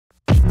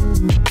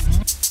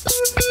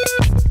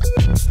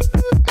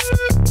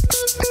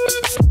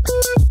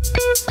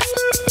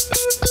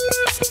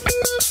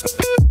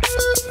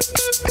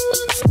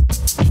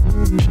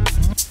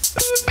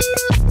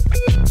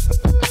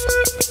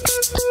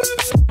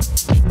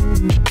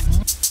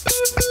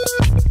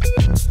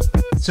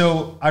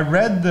So I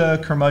read the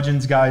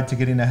Curmudgeon's Guide to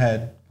Getting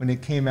Ahead when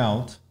it came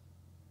out,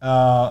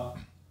 and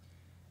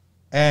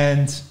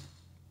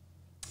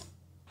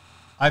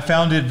I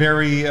found it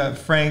very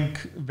frank,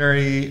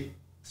 very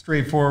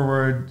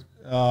straightforward,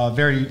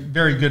 very,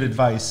 very good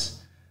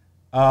advice.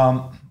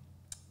 And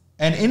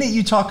in it,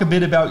 you talk a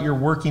bit about your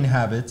working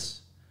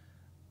habits.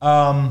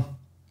 What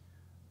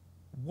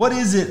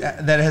is it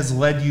that has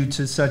led you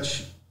to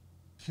such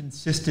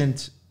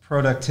consistent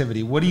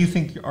productivity? What do you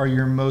think are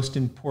your most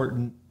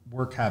important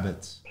work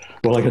habits?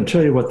 Well, I can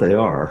tell you what they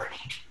are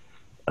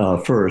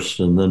first,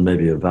 and then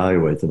maybe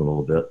evaluate them a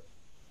little bit.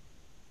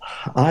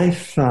 I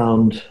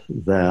found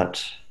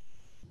that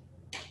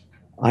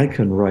I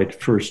can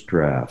write first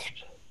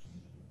draft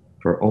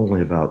for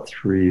only about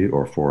 3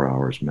 or 4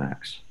 hours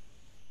max.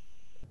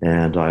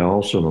 And I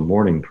also am a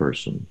morning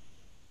person.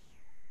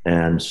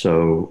 And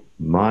so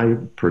my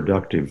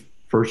productive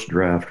first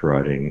draft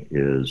writing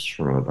is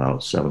from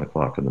about 7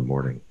 o'clock in the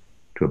morning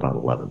to about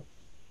 11.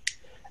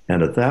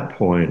 And at that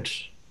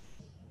point,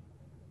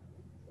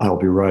 I'll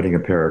be writing a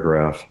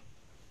paragraph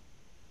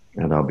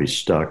and I'll be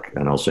stuck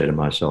and I'll say to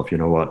myself, you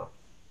know what?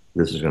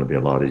 This is going to be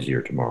a lot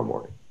easier tomorrow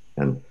morning.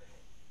 And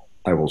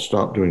I will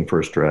stop doing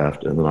first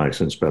draft, and then I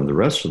can spend the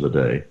rest of the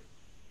day.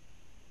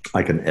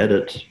 I can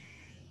edit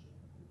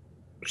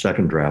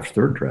second draft,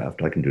 third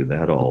draft. I can do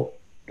that all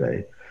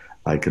day.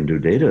 I can do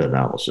data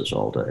analysis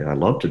all day. I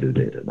love to do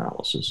data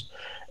analysis.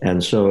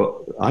 And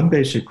so I'm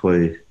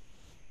basically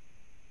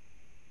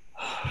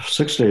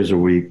 6 days a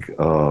week,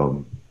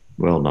 well,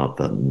 not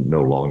that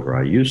no longer.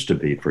 I used to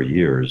be for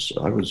years.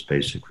 I was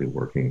basically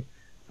working.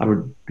 I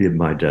would be at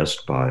my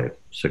desk by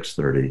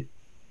 6:30,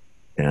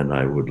 and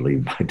I would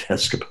leave my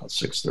desk about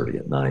 6:30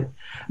 at night.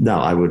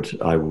 Now, I would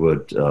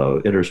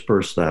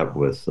intersperse that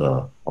with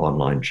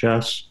online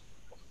chess.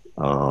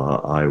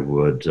 I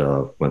would,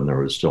 when there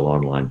was still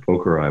online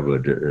poker, I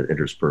would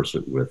intersperse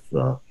it with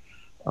an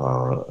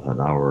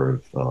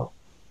hour of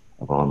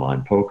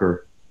online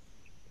poker.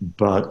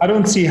 But I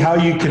don't see how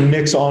you can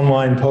mix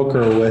online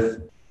poker with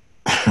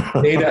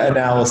data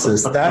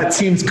analysis. That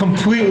seems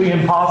completely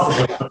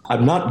impossible.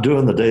 I'm not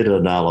doing the data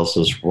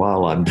analysis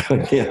while I'm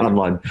doing the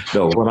online.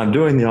 No, when I'm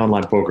doing the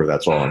online poker,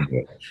 that's all I'm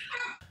doing.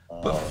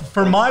 But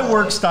for my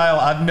work style,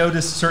 I've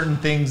noticed certain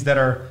things that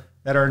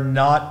are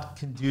not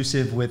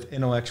conducive with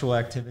intellectual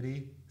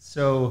activity.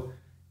 So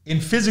in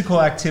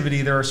physical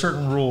activity, there are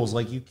certain rules,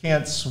 like you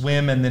can't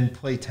swim and then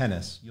play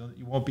tennis.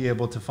 You won't be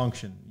able to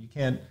function. You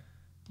can't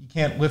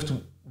lift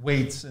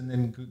weights and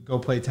then go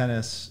play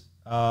tennis.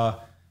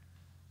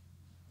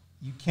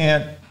 You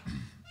can't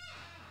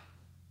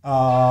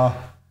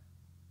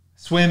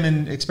swim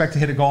and expect to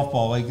hit a golf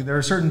ball. Like, there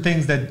are certain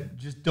things that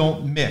just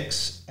don't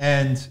mix.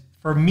 And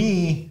for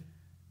me,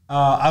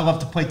 I love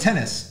to play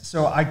tennis.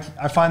 So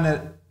I find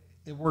that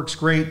it works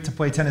great to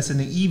play tennis in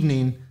the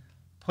evening.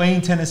 Playing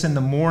tennis in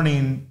the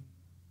morning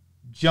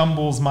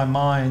jumbles my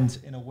mind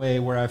in a way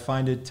where I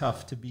find it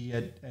tough to be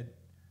at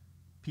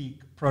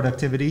peak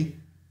productivity.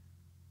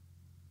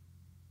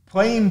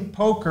 Playing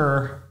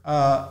poker,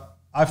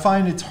 I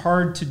find it's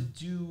hard to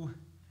do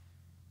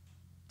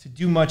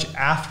much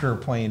after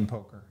playing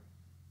poker.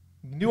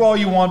 You can do all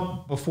you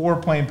want before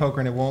playing poker,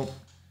 and it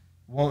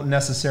won't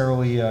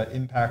necessarily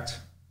impact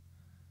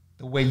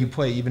the way you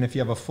play, even if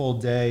you have a full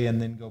day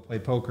and then go play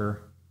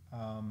poker.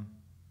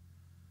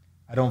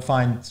 I don't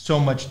find so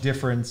much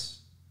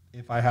difference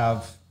if I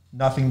have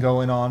nothing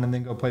going on and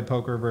then go play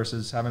poker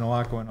versus having a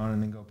lot going on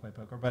and then go play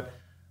poker.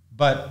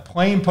 But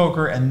playing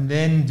poker and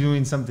then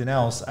doing something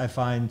else, I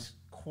find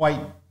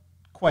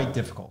quite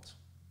difficult.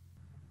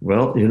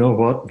 Well, you know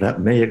what?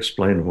 That may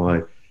explain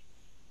why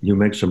you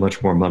make so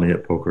much more money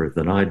at poker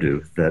than I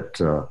do,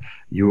 that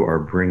you are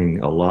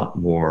bringing a lot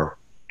more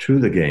to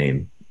the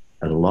game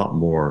and a lot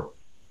more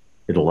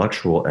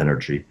intellectual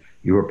energy.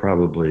 You are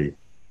probably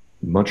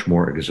much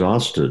more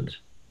exhausted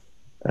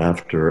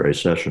after a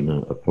session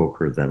of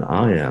poker than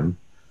I am,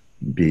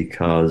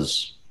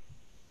 because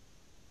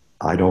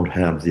I don't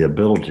have the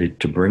ability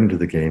to bring to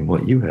the game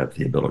what you have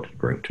the ability to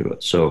bring to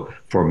it. So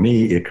for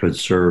me, it could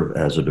serve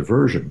as a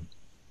diversion.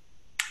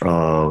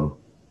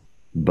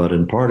 But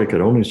in part, it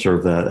could only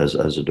serve that as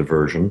a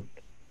diversion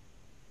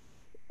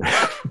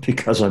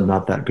because I'm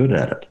not that good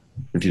at it,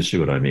 if you see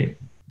what I mean.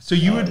 So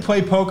you would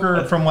play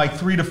poker from like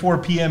 3 to 4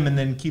 p.m. and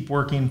then keep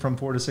working from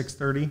 4 to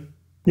 6:30?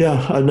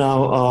 Yeah.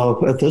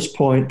 Now, at this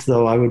point,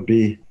 though, I would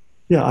be,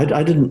 yeah,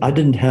 I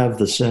didn't have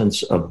the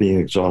sense of being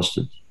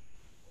exhausted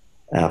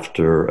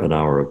after an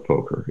hour of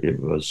poker. It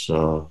was,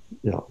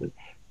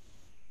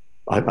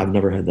 I've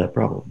never had that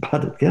problem.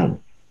 But again,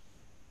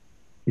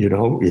 you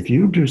know, if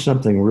you do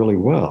something really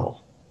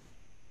well,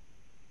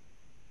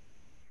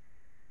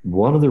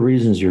 one of the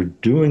reasons you're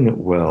doing it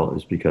well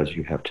is because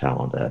you have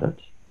talent at it.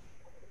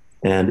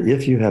 And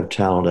if you have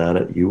talent at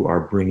it, you are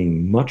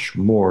bringing much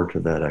more to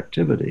that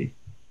activity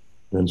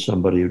than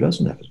somebody who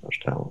doesn't have as much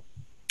talent.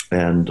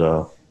 And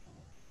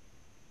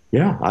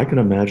yeah, I can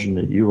imagine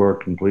that you are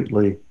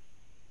completely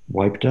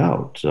wiped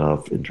out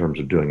in terms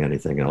of doing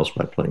anything else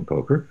by playing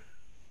poker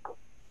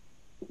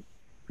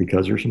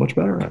because you're so much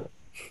better at it.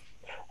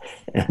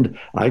 And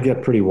I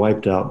get pretty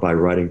wiped out by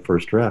writing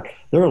first draft.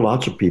 There are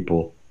lots of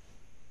people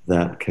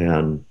that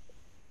can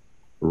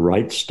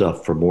write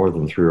stuff for more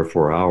than 3 or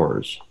 4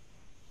 hours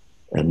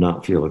and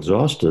not feel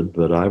exhausted,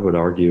 but I would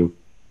argue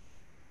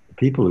the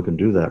people who can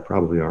do that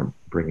probably aren't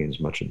bringing as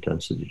much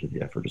intensity to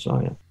the effort as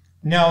I am.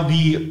 Now,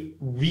 the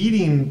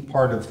reading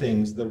part of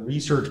things, the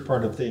research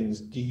part of things,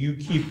 do you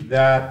keep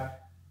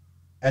that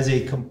as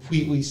a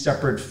completely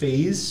separate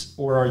phase,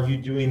 or are you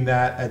doing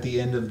that at the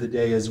end of the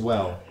day as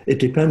well? It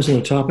depends on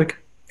the topic.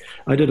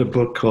 I did a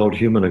book called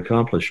Human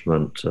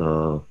Accomplishment,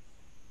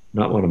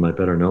 not one of my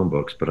better known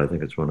books, but I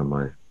think it's one of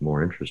my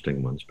more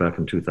interesting ones. Back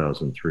in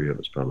 2003, it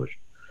was published.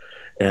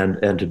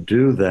 And to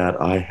do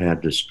that, I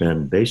had to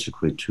spend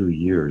basically 2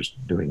 years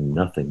doing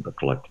nothing but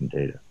collecting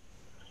data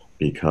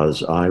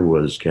because I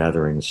was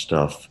gathering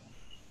stuff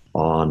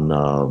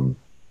on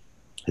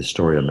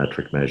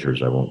historiometric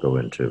measures I won't go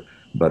into,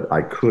 but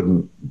I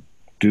couldn't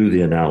do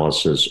the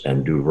analysis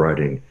and do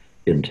writing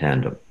in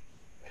tandem.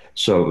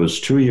 So it was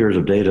 2 years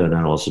of data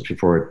analysis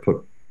before I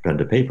put pen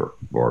to paper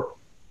or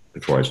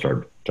before I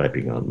started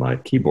typing on my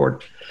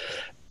keyboard.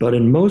 But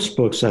in most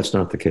books, that's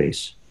not the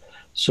case.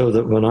 So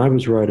that when I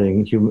was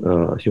writing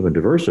human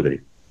diversity,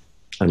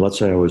 and let's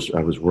say I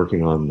was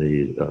working on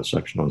the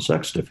section on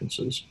sex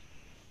differences,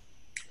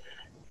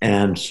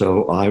 and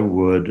so I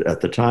would, at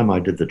the time I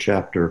did the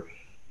chapter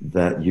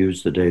that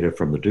used the data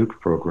from the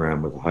Duke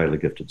program with highly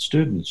gifted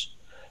students,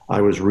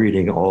 I was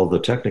reading all the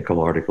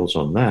technical articles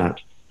on that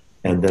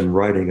and then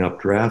writing up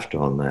draft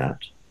on that.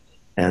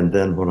 And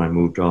then when I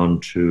moved on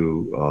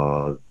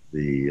to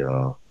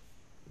the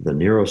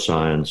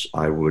neuroscience,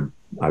 I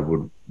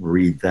would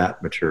read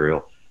that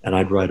material and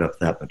I'd write up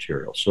that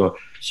material. So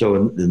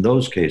in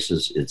those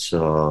cases, it's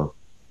not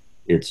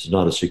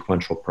a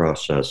sequential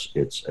process.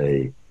 It's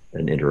an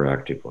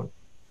interactive one.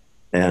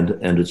 And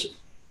it's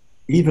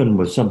even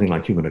with something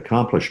like Human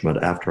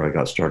Accomplishment, after I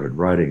got started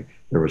writing,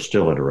 there was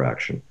still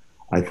interaction.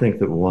 I think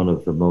that one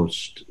of the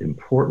most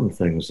important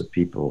things that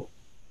people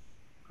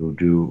who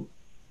do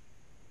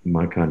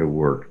my kind of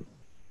work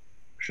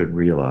should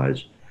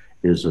realize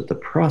is that the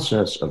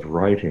process of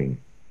writing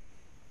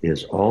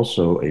is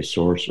also a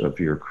source of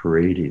your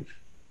creative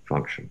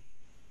function.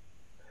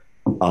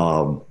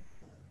 I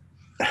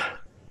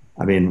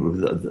mean,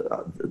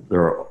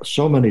 there are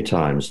so many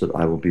times that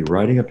I will be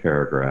writing a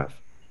paragraph,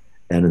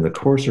 and in the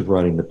course of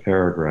writing the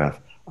paragraph,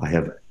 I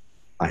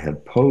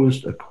have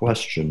posed a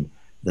question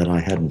that I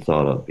hadn't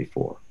thought of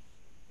before.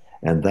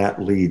 And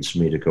that leads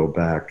me to go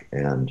back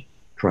and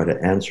try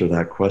to answer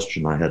that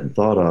question I hadn't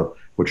thought of,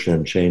 which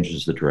then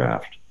changes the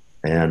draft.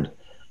 And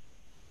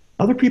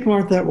other people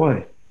aren't that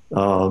way.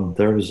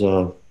 There's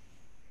a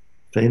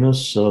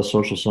famous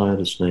social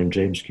scientist named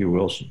James Q.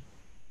 Wilson,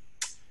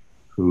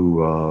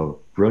 who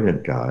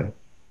brilliant guy,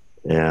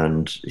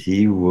 and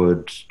he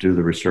would do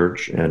the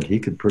research and he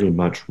could pretty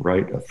much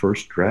write a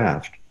first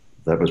draft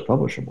that was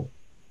publishable.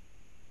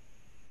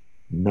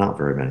 Not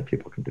very many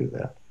people can do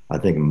that. I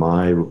think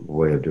my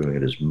way of doing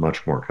it is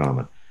much more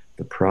common.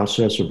 The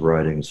process of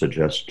writing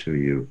suggests to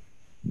you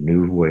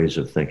new ways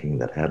of thinking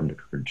that hadn't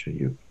occurred to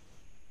you,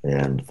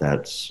 and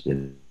that's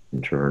in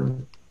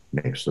turn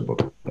makes the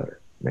book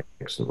better,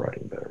 makes the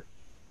writing better.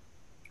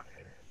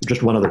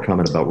 Just one other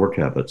comment about work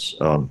habits.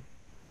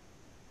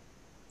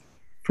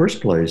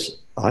 First place,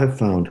 I've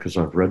found, because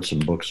I've read some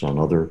books on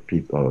other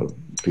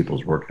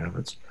people's work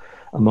habits,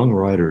 among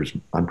writers,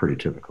 I'm pretty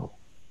typical.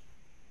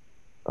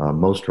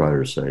 Most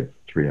writers say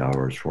 3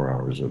 hours, 4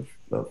 hours of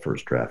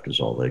first draft is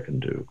all they can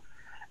do.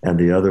 And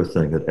the other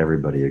thing that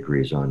everybody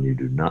agrees on, you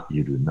do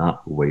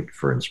not wait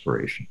for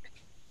inspiration.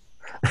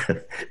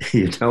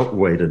 You don't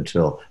wait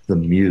until the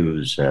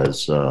muse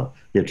has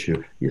hit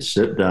you. You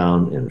sit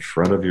down in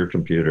front of your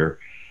computer,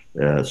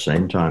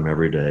 same time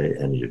every day,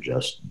 and you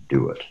just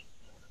do it,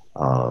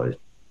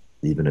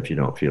 even if you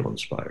don't feel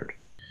inspired.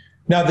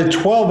 Now, the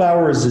 12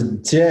 hours a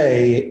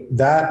day,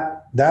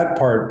 that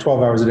part,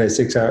 12 hours a day,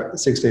 6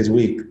 days a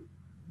week,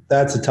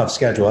 that's a tough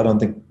schedule. I don't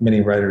think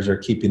many writers are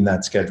keeping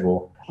that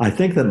schedule. I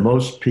think that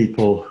most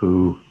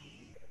people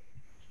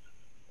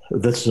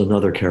this is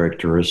another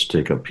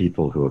characteristic of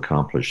people who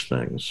accomplish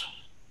things.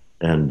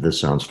 And this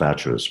sounds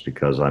fatuous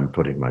because I'm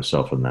putting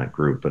myself in that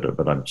group,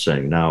 but I'm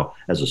saying now,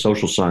 as a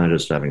social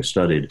scientist, having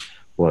studied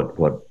what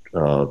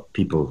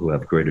people who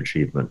have great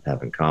achievement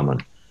have in common,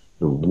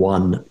 the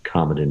one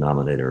common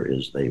denominator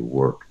is they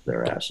work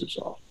their asses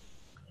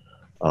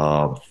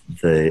off.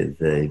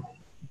 They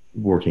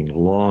working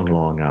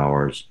long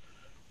hours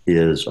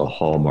is a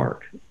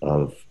hallmark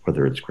of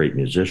whether it's great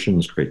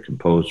musicians, great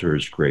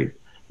composers, great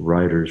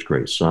writers,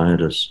 great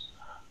scientists.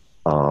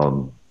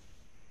 12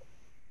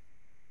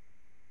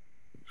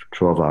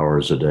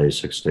 hours a day,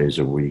 6 days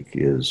a week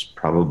is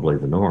probably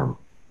the norm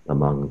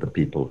among the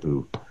people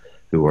who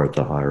who are at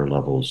the higher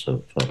levels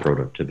of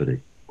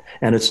productivity.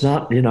 And it's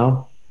not,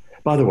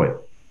 by the way,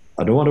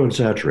 I don't want to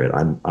exaggerate.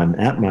 I'm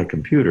at my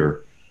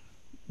computer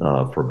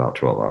for about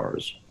 12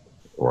 hours,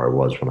 or I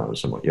was when I was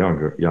somewhat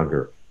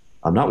younger.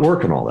 I'm not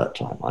working all that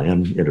time. I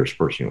am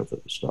interspersing with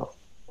other stuff.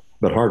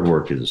 But hard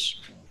work is,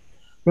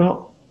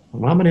 well,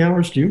 how many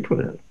hours do you put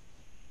in?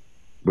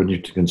 When you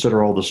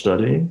consider all the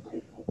studying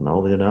and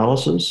all the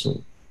analysis?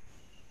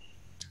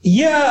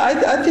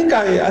 Yeah, I think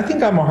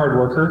I'm a hard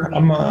worker.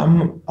 I'm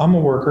a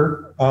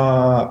worker.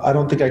 I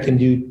don't think I can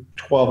do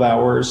 12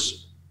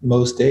 hours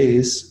most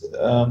days.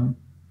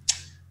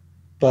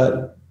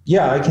 But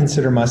yeah, I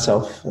consider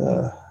myself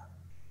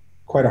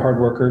quite a hard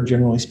worker,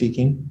 generally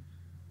speaking.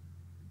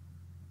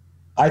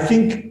 I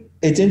think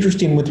it's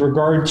interesting with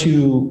regard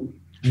to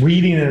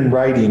reading and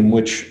writing,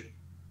 which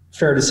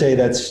fair to say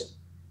that's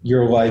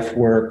your life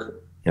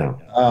work. Yeah.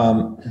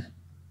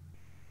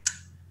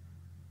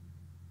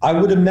 I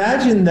would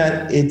imagine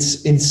that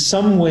it's in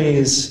some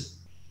ways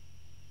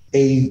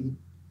a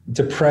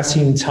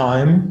depressing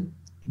time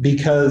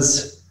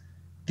because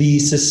the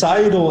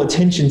societal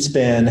attention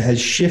span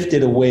has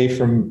shifted away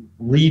from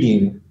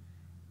reading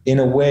in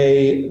a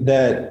way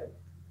that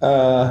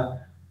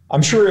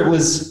I'm sure it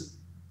was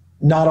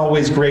not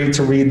always great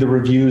to read the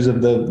reviews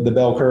of the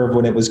Bell Curve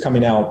when it was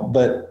coming out,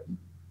 but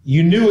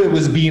you knew it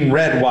was being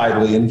read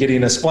widely and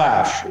getting a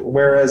splash.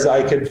 Whereas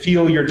I could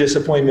feel your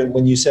disappointment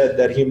when you said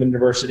that Human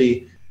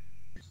Diversity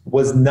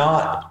was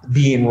not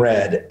being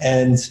read.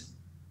 And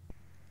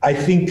I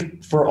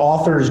think for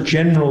authors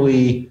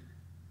generally,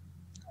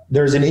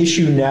 there's an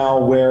issue now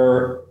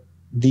where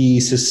the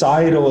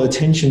societal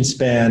attention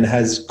span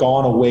has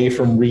gone away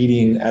from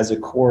reading as a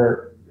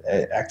core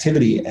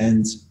activity.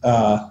 And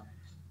I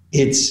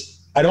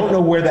don't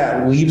know where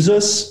that leaves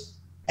us.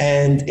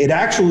 And it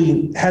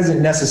actually hasn't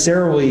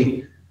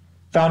necessarily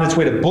found its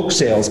way to book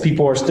sales.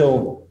 People are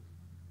still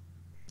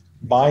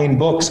buying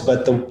books,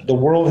 but the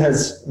world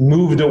has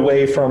moved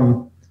away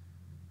from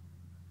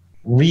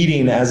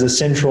reading as a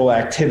central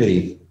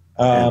activity.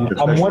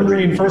 I'm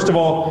wondering, first of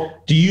all,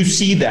 do you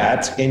see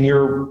that in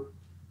your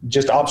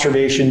just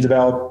observations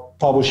about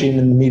publishing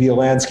in the media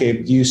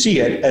landscape? Do you see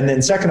it? And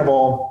then second of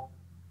all,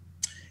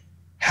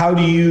 how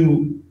do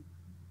you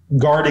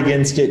guard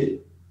against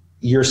it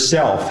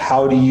yourself?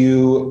 How do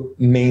you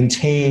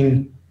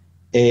maintain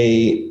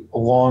a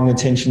long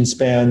attention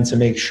span to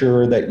make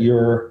sure that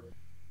you're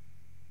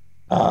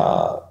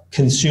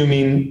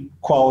consuming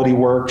quality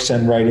works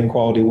and writing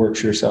quality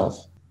works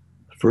yourself?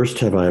 First,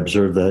 have I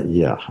observed that?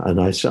 Yeah. And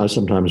I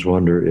sometimes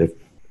wonder if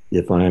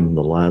I am in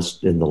the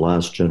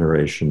last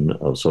generation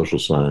of social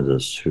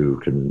scientists who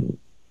can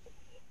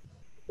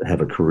have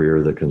a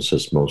career that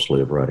consists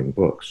mostly of writing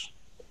books.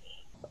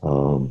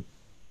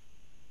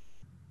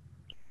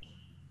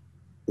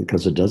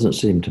 Because it doesn't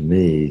seem to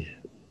me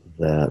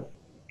that,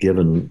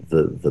 given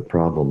the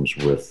problems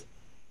with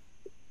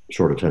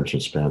short attention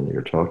span that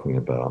you're talking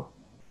about,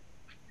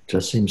 it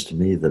just seems to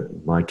me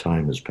that my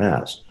time has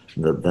passed.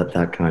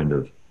 That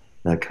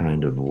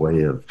kind of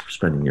way of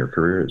spending your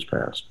career has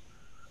passed.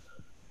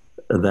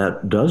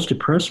 That does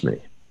depress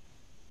me,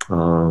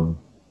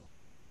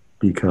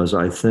 because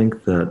I think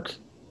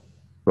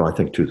I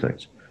think two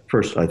things.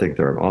 First, I think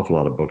there are an awful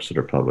lot of books that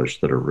are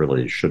published that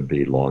really should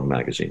be long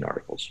magazine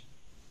articles.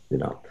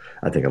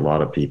 I think a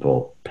lot of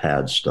people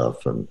pad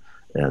stuff and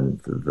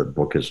the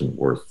book isn't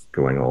worth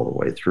going all the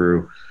way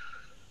through.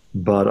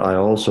 But I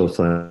also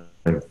think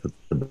that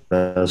the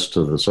best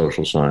of the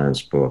social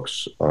science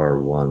books are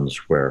ones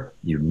where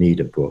you need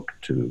a book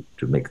to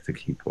make the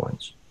key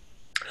points.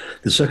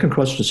 The second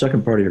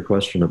part of your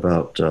question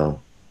about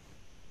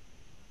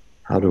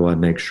how do I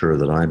make sure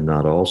that I'm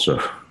not also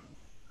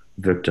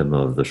victim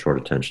of the short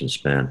attention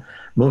span?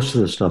 Most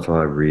of the stuff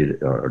I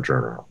read are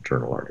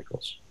journal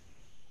articles.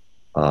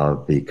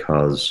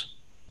 Because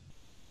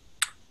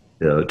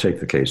take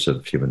the case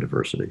of Human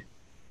Diversity.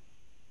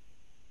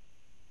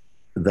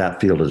 That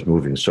field is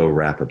moving so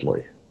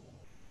rapidly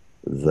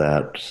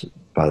that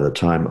by the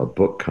time a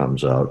book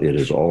comes out, it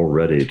is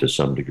already to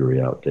some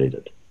degree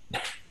outdated.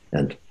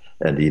 And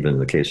even in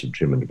the case of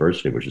Human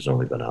Diversity, which has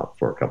only been out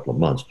for a couple of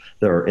months,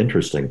 there are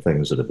interesting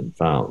things that have been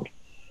found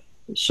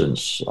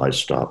since I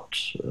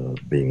stopped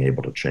being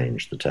able to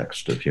change the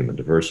text of Human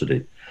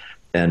Diversity.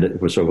 And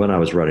so when I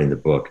was writing the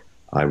book,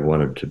 I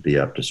wanted to be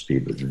up to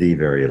speed with the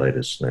very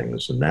latest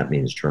things, and that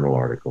means journal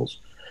articles.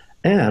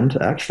 And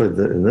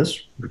actually, in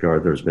this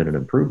regard, there's been an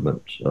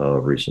improvement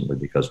recently,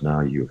 because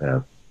now you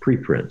have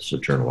preprints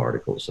of journal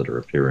articles that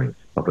are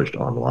published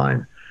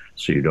online,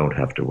 so you don't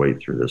have to wait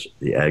through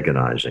the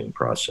agonizing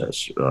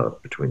process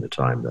between the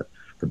time that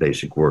the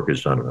basic work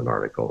is done in an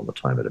article and the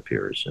time it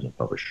appears in a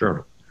published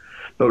journal.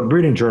 But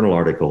reading journal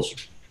articles,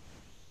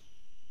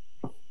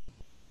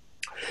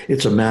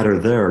 it's a matter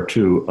there,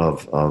 too,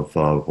 of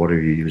what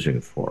are you using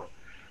it for.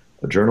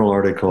 A journal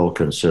article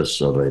consists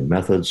of a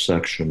methods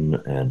section,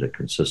 and it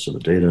consists of a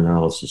data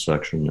analysis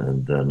section,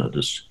 and then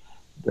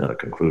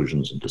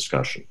conclusions and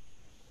discussion.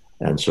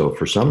 And so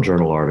for some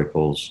journal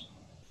articles,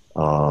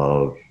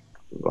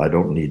 I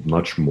don't need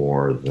much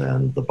more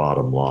than the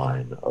bottom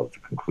line of the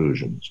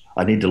conclusions.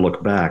 I need to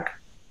look back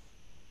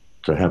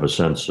to have a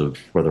sense of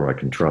whether I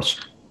can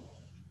trust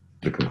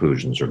the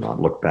conclusions or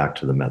not, look back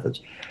to the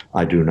methods.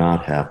 I do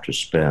not have to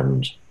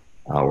spend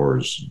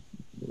hours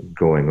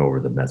going over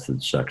the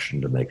methods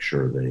section to make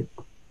sure they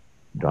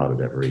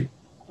dotted every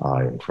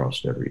I and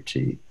crossed every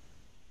T.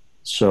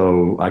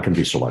 So I can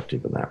be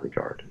selective in that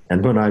regard.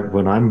 And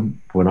when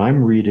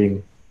I'm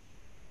reading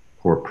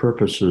for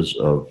purposes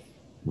of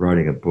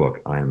writing a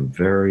book, I am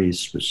very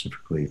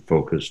specifically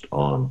focused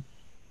on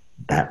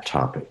that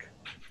topic.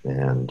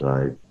 And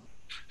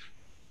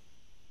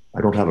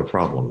I don't have a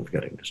problem with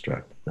getting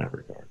distracted in that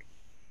regard.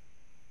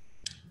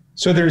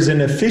 So there's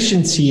an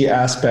efficiency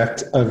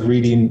aspect of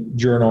reading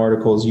journal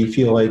articles. You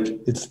feel like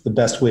it's the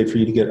best way for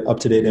you to get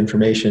up-to-date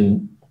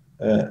information.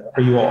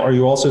 Are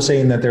you also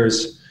saying that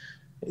there's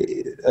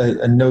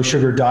a no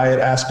sugar diet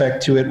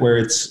aspect to it, where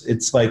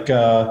it's like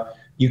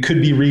you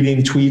could be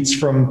reading tweets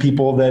from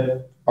people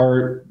that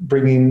are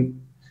bringing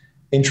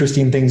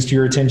interesting things to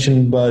your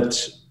attention,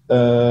 but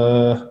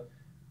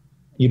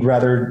you'd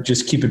rather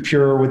just keep it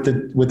pure with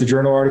the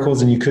journal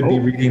articles, and you could be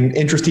reading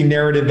interesting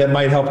narrative that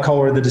might help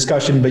color the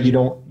discussion, but you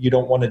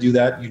don't want to do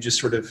that. You just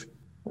sort of...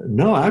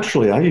 No,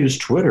 actually, I use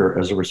Twitter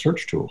as a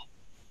research tool,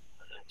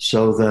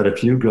 so that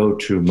if you go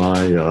to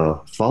my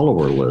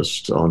follower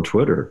list on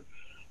Twitter,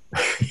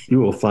 you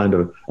will find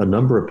a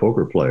number of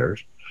poker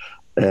players,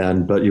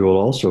 but you will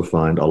also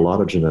find a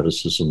lot of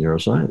geneticists and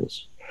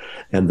neuroscientists.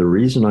 And the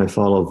reason I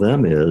follow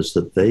them is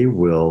that they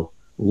will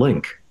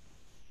link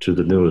to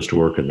the newest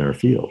work in their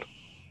field.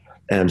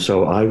 And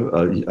so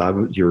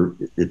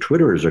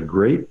Twitter is a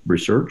great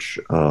research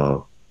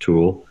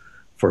tool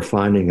for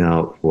finding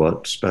out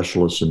what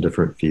specialists in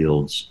different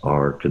fields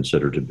are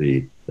considered to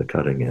be the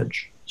cutting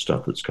edge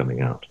stuff that's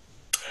coming out.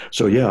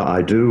 So yeah,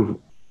 I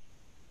do.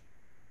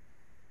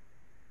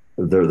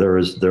 There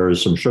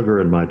is some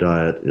sugar in my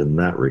diet in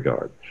that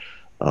regard.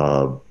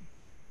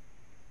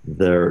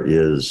 There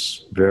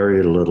is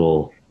very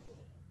little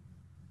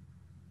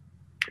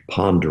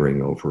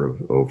pondering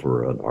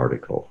over an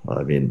article.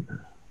 I mean,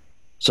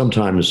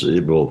 sometimes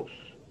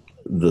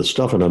the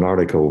stuff in an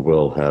article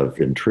will have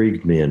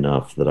intrigued me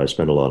enough that I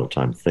spend a lot of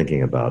time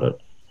thinking about it,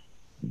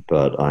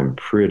 but I'm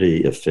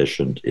pretty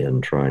efficient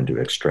in trying to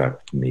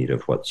extract the meat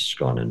of what's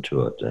gone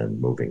into it and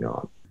moving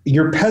on.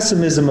 Your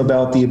pessimism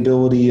about the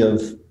ability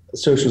of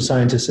social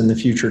scientists in the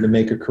future to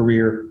make a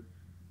career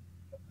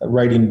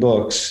writing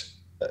books.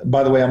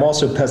 By the way, I'm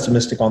also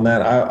pessimistic on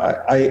that.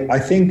 I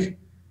think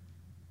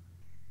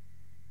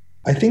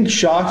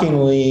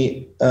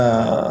shockingly,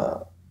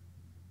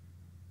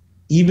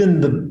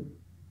 even the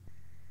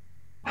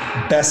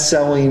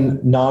best-selling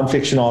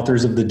nonfiction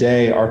authors of the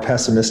day are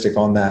pessimistic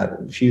on that.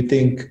 If you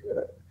think,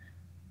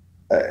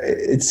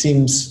 it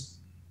seems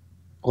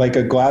like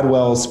a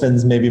Gladwell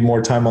spends maybe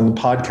more time on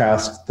the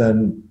podcast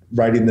than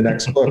writing the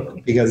next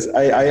book, because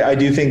I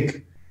do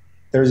think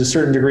there's a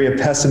certain degree of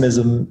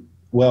pessimism.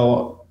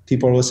 Well,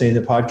 people are listening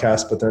to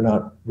podcasts, but they're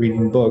not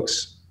reading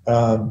books.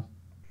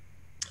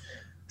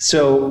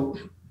 So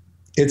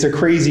it's a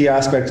crazy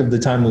aspect of the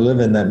time we live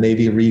in, that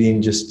maybe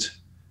reading just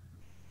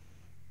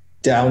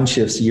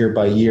downshifts year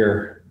by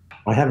year.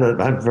 I have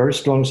a very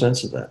strong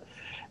sense of that.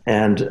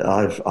 And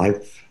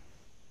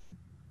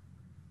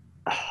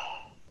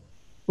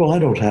well, I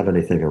don't have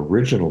anything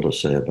original to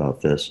say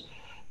about this,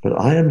 but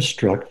I am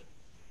struck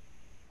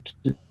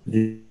to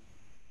the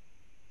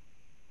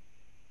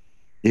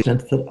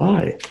extent that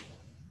I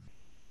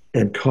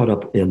am caught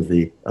up in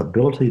the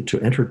ability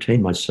to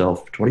entertain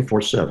myself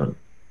 24/7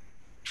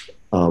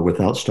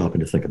 without stopping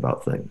to think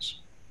about things.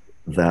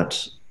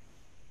 That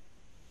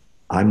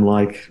I'm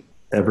like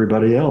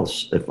everybody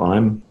else. If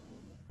I'm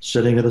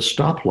sitting at a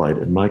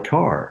stoplight in my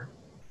car,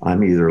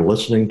 I'm either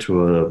listening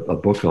to a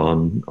book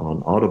on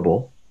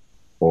Audible,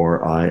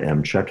 or I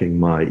am checking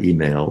my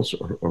emails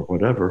or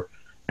whatever.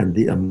 And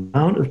the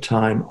amount of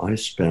time I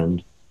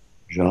spend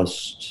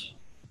just,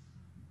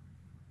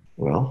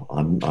 well,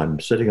 I'm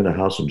sitting in a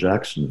house in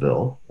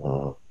Jacksonville,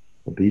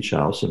 a beach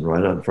house, and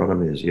right out in front of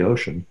me is the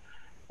ocean.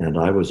 And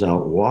I was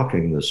out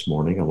walking this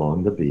morning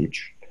along the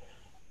beach,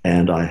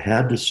 and I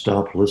had to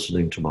stop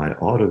listening to my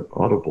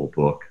Audible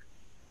book,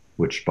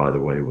 which, by the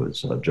way,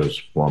 was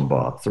Joseph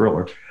Wambaugh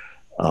Thriller,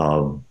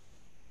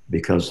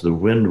 because the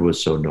wind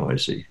was so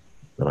noisy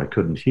that I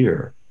couldn't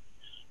hear.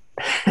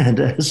 And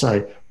as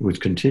I would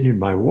continue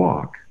my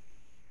walk,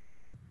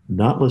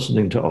 not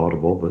listening to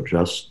Audible, but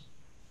just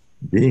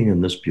being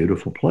in this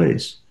beautiful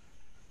place,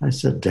 I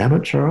said, damn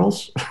it,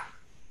 Charles,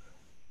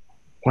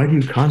 why do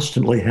you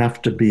constantly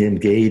have to be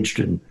engaged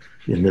in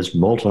this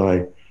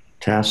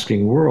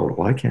multitasking world?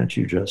 Why can't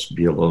you just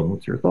be alone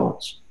with your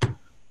thoughts?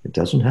 It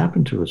doesn't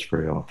happen to us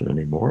very often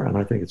anymore, and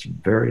I think it's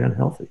very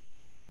unhealthy.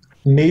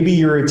 Maybe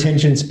your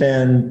attention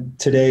span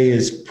today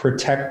is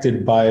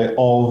protected by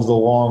all of the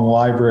long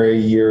library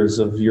years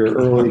of your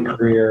early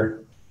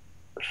career.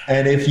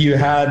 And if you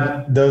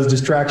had those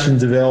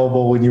distractions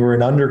available when you were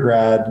an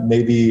undergrad,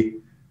 maybe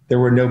there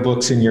were no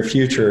books in your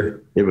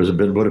future. It would have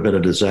been a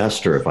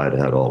disaster if I'd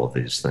had all of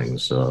these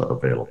things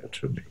available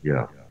to me.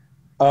 Yeah.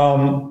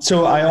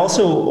 So I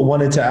also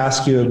wanted to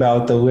ask you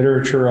about the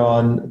literature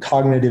on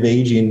cognitive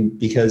aging,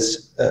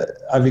 because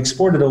I've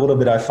explored it a little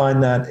bit. I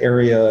find that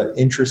area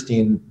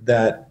interesting,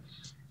 that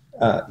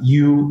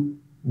you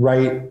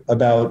write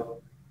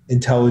about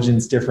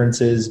intelligence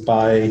differences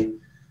by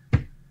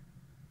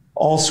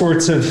all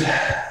sorts of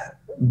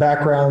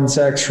background,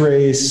 sex,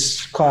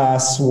 race,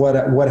 class,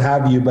 what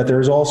have you, but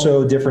there's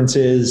also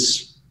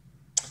differences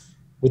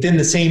within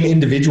the same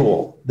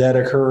individual that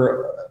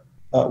occur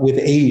with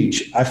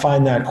age. I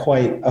find that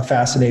quite a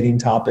fascinating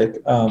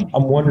topic. I'm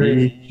wondering.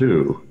 Me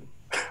too.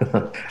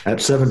 At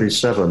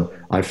 77,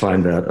 I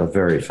find that a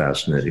very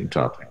fascinating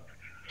topic.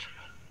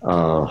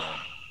 Yeah,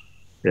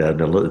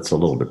 it's a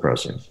little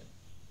depressing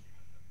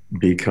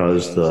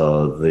because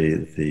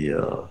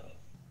the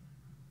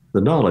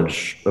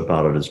knowledge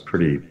about it is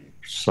pretty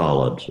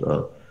solid.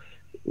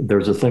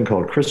 There's a thing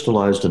called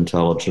crystallized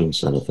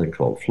intelligence and a thing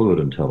called fluid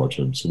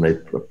intelligence, and they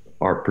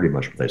are pretty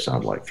much what they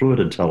sound like. Fluid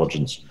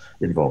intelligence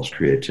involves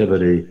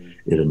creativity.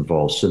 It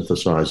involves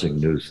synthesizing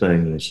new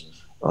things,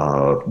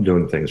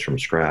 doing things from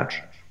scratch.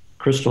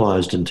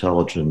 Crystallized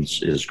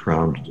intelligence is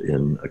grounded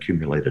in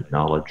accumulated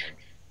knowledge.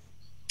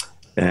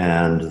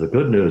 And the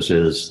good news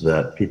is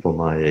that people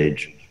my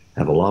age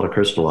have a lot of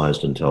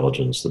crystallized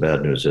intelligence. The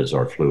bad news is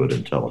our fluid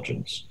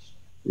intelligence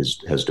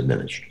has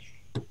diminished.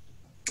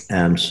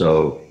 And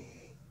so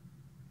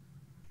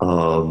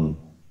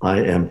I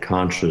am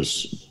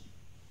conscious.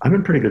 I'm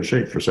in pretty good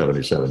shape for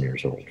 77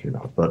 years old,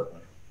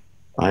 but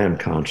I am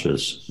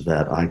conscious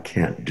that I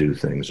can't do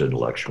things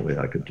intellectually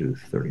I could do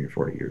 30 or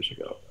 40 years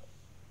ago.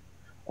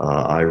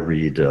 I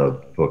read a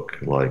book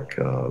like,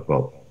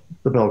 The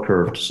Bell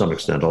Curve to some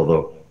extent,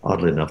 although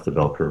oddly enough, The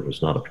Bell Curve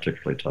was not a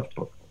particularly tough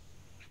book.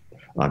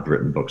 I've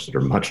written books that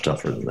are much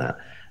tougher than that.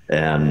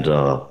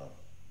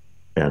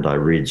 And I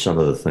read some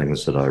of the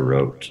things that I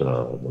wrote in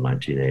the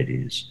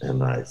 1980s,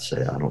 and I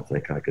say, I don't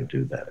think I could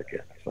do that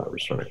again if I were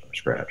starting from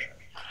scratch.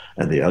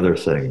 And the other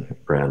thing,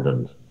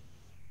 Brandon,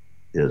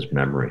 is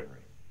memory.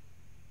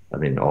 I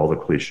mean, all the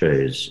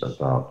cliches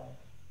about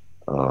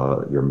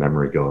your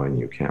memory going,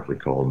 you can't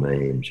recall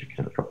names,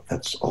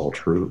 that's all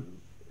true.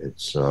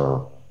 It's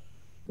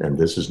and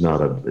this is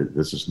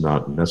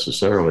not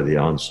necessarily the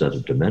onset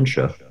of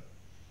dementia,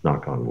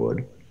 knock on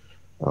wood.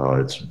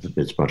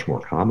 It's much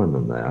more common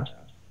than that.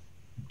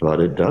 But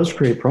it does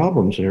create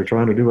problems when you're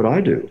trying to do what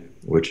I do,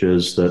 which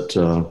is that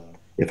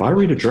if I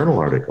read a journal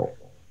article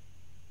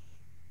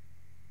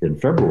in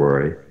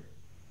February,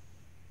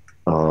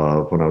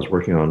 when I was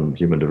working on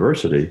human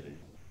diversity,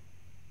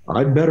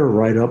 I'd better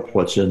write up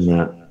what's in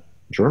that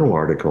journal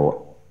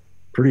article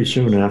pretty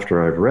soon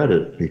after I've read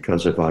it,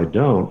 because if I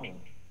don't,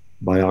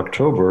 by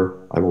October,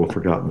 I will have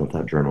forgotten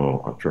that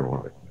journal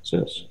article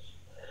exists.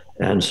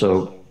 And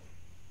so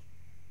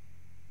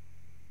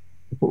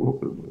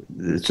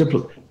it's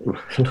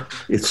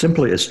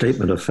simply a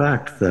statement of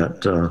fact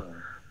that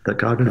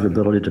cognitive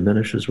ability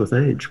diminishes with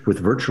age, with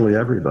virtually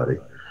everybody.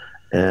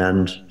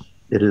 And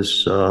it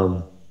is,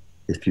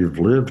 if you've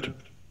lived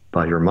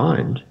by your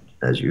mind,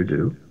 as you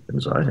do,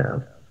 as I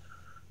have,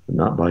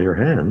 not by your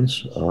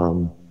hands,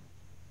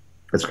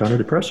 it's kind of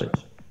depressing.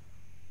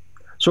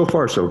 So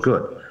far, so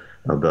good.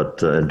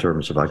 But in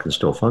terms of I can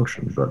still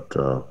function, but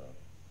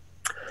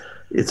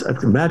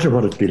imagine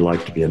what it'd be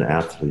like to be an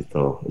athlete,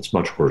 though. It's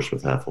much worse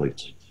with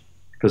athletes,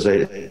 because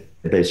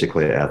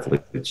basically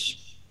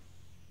athletes,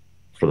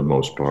 for the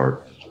most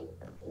part,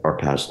 are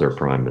past their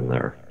prime in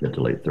their mid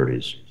to late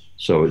 30s.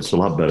 So it's a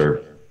lot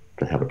better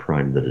to have a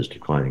prime that is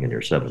declining in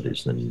your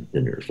 70s than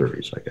in your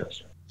 30s, I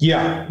guess.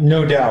 Yeah,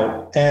 no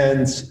doubt.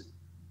 And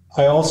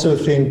I also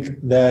think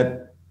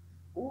that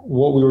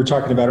what we were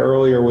talking about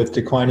earlier with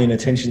declining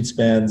attention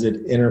spans,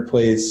 it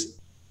interplays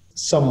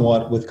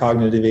somewhat with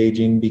cognitive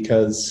aging,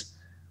 because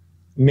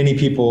many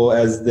people,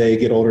 as they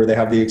get older, they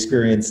have the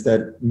experience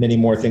that many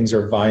more things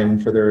are vying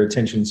for their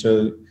attention.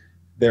 So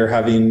they're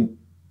having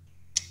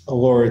a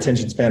lower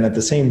attention span at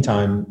the same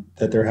time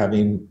that they're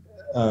having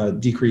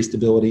decreased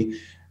ability.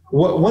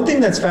 One thing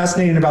that's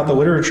fascinating about the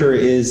literature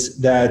is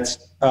that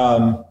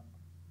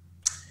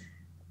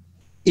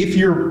if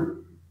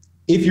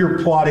you're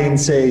plotting,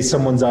 say,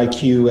 someone's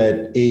IQ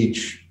at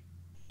age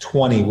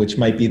 20, which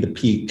might be the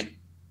peak,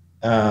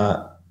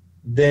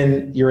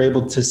 then you're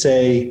able to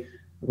say,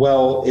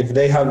 well, if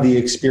they have the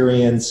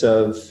experience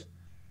of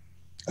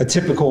a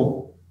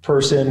typical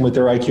person with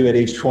their IQ at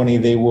age 20,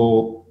 they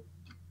will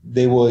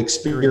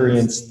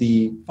experience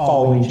the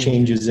following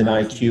changes in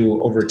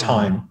IQ over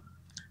time,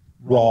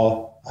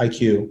 raw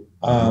IQ.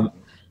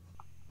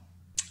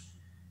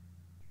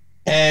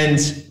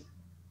 And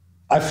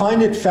I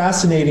find it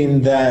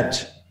fascinating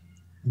that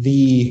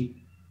the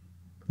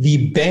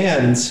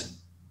band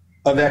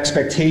of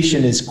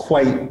expectation is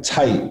quite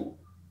tight.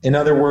 In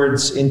other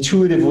words,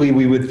 intuitively,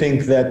 we would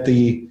think that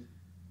the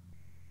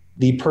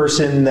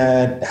person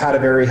that had a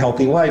very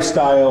healthy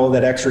lifestyle,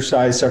 that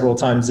exercised several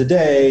times a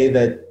day,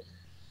 that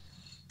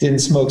didn't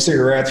smoke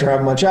cigarettes or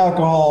have much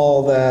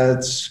alcohol,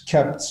 that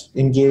kept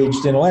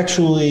engaged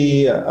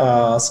intellectually,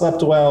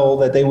 slept well,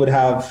 that they would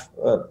have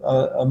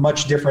a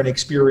much different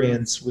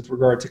experience with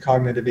regard to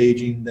cognitive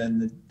aging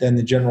than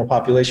the general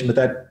population. But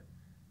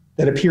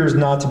that appears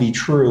not to be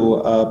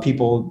true.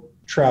 People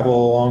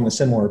travel along a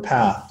similar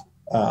path,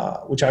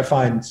 which I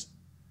find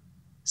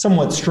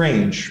somewhat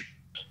strange.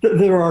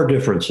 There are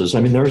differences. I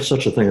mean, there is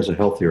such a thing as a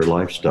healthier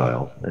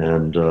lifestyle,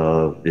 and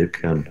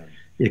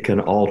it can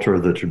alter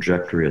the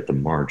trajectory at the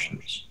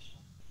margins.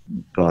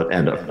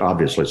 And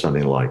obviously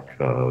something like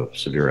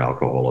severe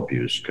alcohol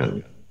abuse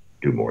can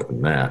do more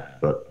than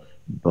that.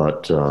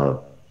 But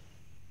a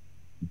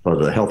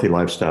healthy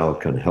lifestyle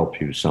can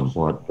help you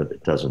somewhat, but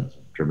it doesn't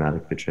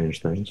dramatically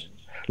change things.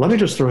 Let me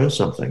just throw in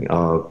something.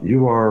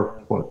 You are,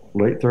 what,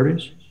 late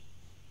 30s?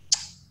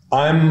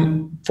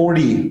 I'm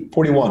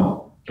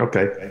 41.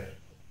 Okay.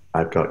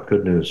 I've got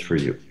good news for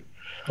you.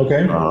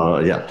 Okay.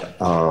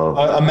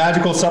 A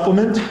magical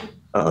supplement?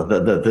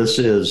 This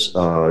is,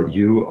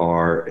 you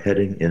are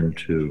heading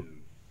into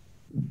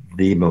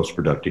the most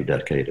productive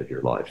decade of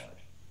your life.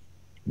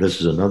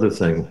 This is another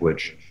thing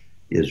which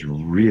is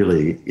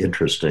really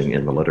interesting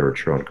in the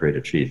literature on great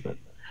achievement.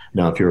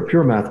 Now, if you're a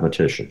pure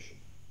mathematician,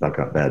 I've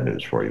got bad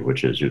news for you,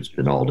 which is it's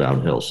been all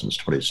downhill since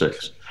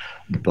 26.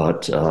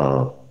 But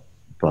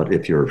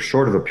if you're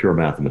short of a pure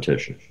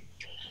mathematician,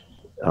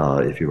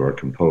 if you are a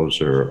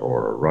composer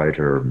or a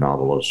writer,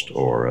 novelist,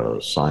 or a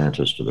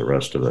scientist, or the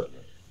rest of it,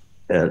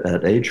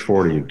 at age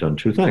 40, you've done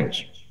two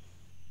things.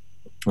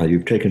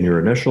 You've taken your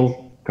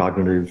initial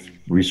cognitive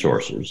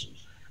resources,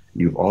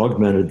 you've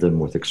augmented them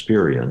with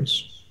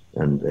experience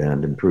and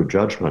improved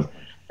judgment,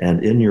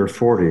 and in your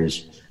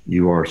 40s,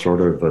 you are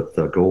sort of at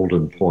the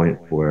golden point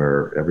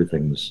where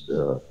everything's,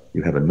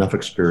 you have enough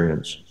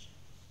experience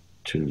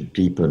to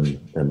deepen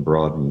and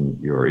broaden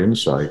your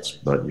insights,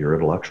 but your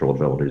intellectual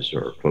abilities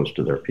are close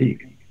to their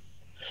peak.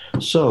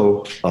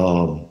 So,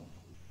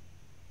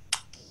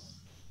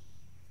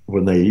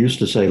 when they used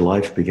to say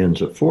life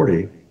begins at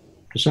 40,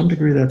 to some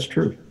degree that's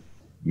true.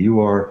 You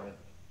are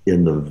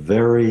in the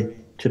very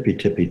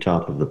tippy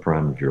top of the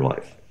prime of your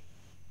life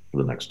for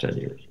the next 10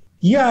 years.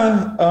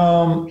 Yeah,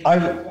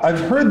 I've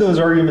heard those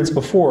arguments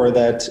before,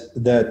 that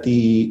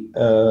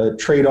the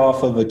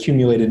trade-off of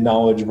accumulated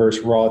knowledge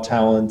versus raw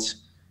talent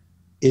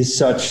is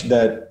such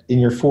that in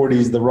your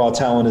 40s, the raw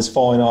talent is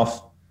falling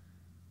off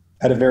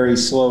at a very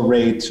slow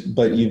rate,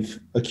 but you've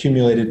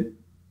accumulated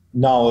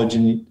knowledge,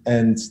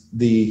 and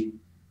the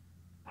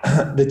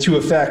two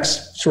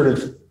effects sort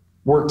of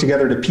work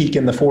together to peak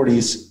in the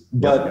 40s.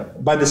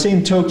 But by the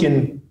same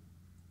token,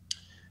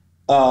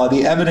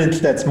 the evidence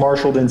that's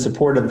marshaled in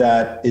support of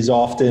that is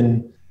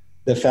often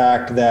the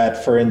fact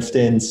that, for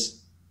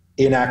instance,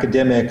 in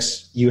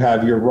academics, you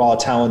have your raw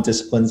talent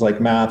disciplines like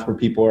math, where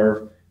people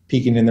are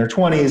peaking in their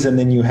 20s, and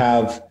then you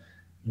have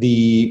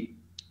the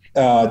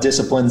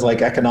disciplines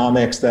like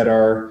economics that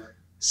are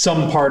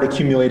some part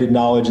accumulated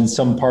knowledge and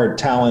some part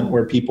talent,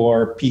 where people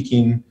are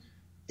peaking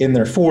in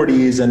their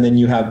 40s, and then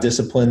you have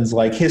disciplines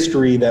like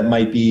history that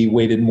might be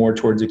weighted more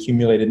towards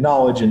accumulated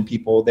knowledge, and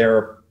people there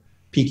are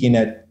peaking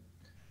at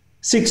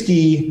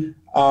 60.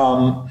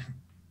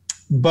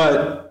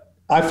 But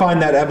I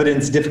find that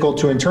evidence difficult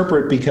to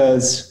interpret,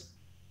 because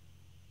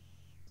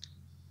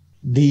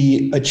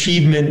the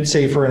achievement,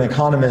 say for an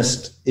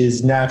economist,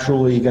 is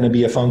naturally going to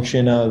be a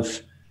function of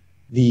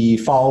the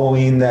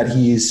following that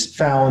he's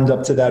found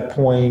up to that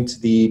point,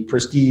 the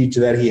prestige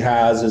that he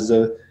has as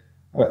a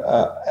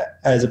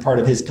part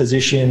of his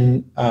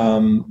position,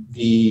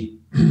 the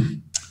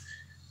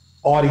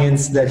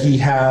audience that he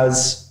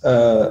has,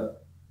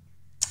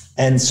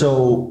 and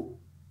so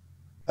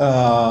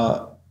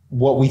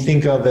what we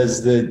think of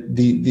as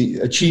the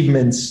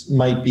achievements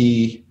might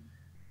be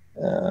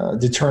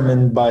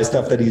determined by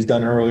stuff that he's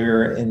done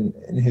earlier in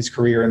his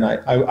career. And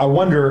I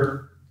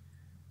wonder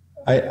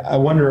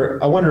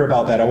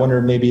about that. I wonder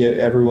if maybe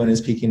everyone is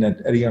peaking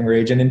at a younger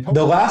age. And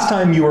the last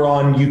time you were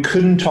on, you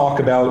couldn't talk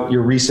about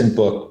your recent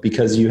book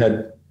because you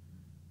had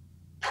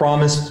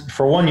promised,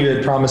 for one, you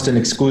had promised an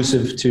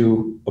exclusive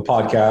to a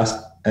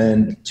podcast,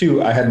 and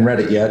two, I hadn't read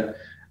it yet.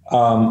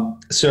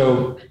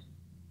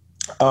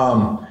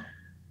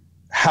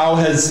 How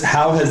has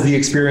the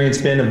experience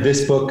been of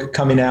this book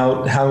coming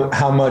out?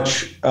 How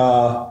much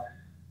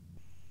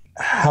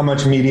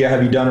media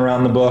have you done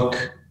around the book?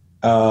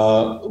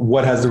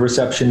 What has the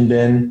reception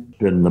been?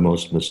 Been the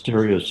most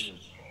mysterious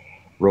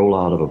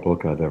rollout of a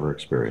book I've ever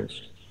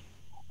experienced.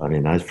 I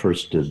mean, I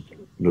first did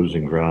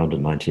Losing Ground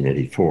in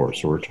 1984,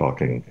 so we're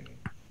talking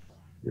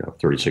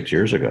 36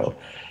 years ago.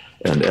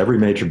 And every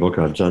major book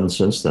I've done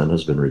since then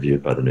has been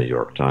reviewed by the New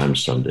York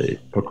Times Sunday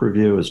Book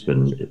Review, has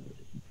been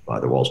by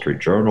the Wall Street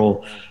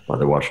Journal, by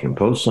the Washington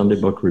Post Sunday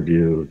Book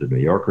Review. The New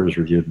Yorker has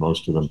reviewed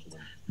most of them.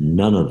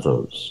 None of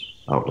those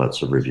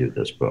outlets have reviewed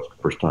this book.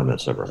 First time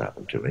that's ever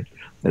happened to me.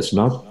 It's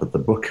not that the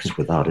book is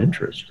without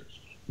interest.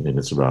 I mean,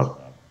 it's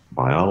about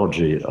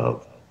biology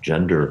of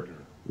gender,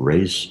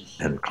 race,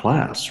 and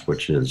class,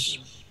 which is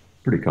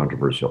a pretty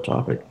controversial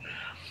topic.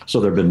 So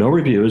there have been no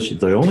reviews.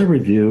 The only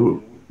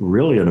review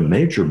really in a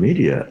major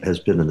media has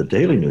been in the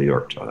Daily New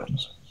York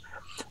Times.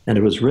 And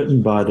it was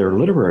written by their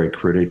literary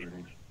critic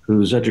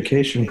whose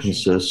education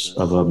consists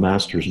of a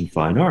master's in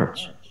fine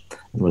arts.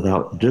 And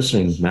without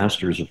dissing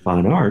masters of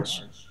fine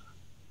arts,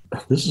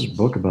 this is a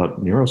book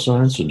about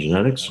neuroscience and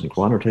genetics and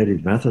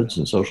quantitative methods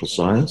and social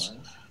science.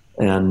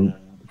 And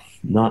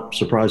not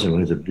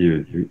surprisingly,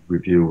 the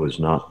review was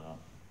not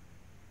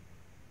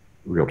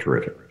real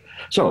terrific.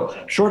 So,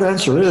 short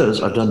answer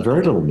is I've done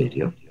very little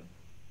media.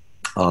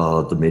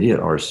 The media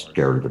are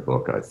scared of the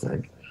book, I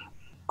think.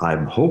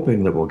 I'm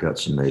hoping that we'll get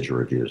some major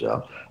reviews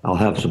out. I'll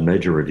have some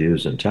major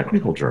reviews in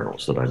technical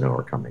journals that I know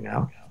are coming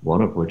out,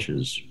 one of which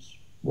is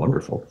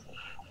wonderful.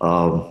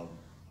 But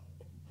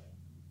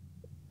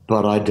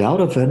I doubt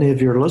if any of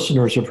your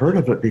listeners have heard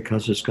of it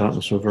because it's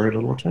gotten so very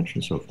little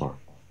attention so far.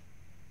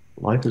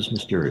 Life is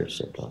mysterious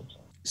sometimes.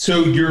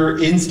 So your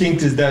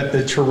instinct is that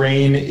the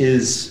terrain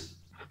is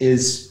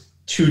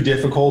too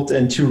difficult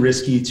and too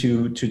risky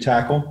to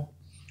tackle?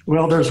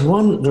 Well, there's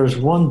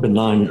one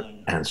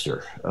benign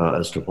answer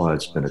as to why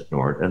it's been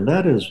ignored, and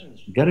that is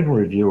getting a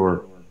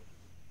reviewer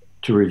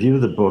to review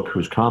the book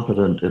who's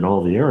competent in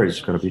all the areas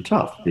is going to be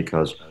tough,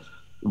 because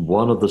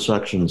one of the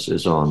sections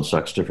is on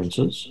sex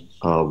differences,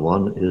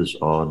 one is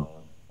on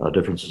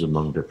differences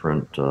among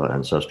different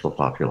ancestral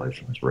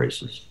populations,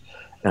 races,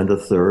 and the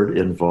third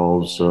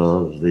involves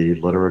the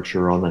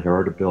literature on the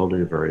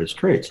heritability of various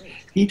traits.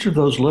 Each of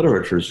those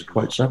literatures is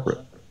quite separate.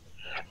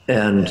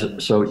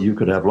 And so you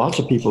could have lots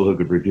of people who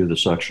could review the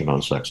section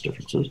on sex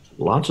differences,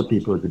 lots of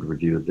people who could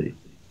review the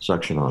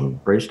section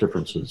on race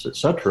differences,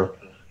 etc.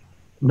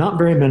 Not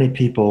very many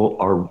people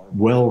are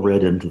well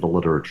read into the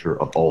literature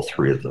of all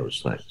three of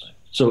those things.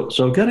 So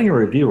getting a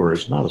reviewer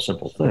is not a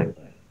simple thing.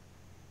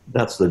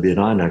 That's the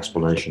benign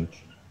explanation.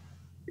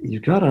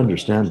 You've got to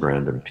understand,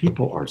 Brandon,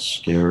 people are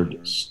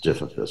scared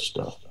stiff of this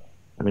stuff.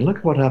 I mean, look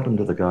at what happened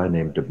to the guy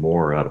named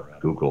DeMoore out of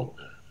Google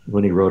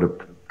when he wrote a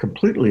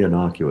completely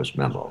innocuous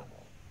memo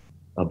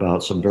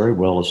about some very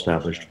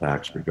well-established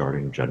facts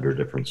regarding gender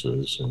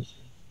differences and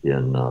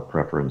in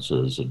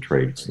preferences and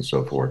traits and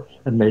so forth,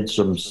 and made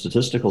some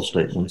statistical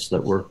statements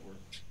that were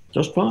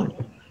just fine.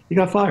 He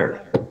got fired,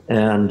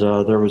 and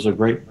there was a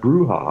great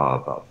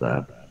brouhaha about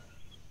that.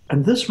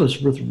 And this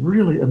was with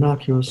really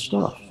innocuous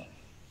stuff.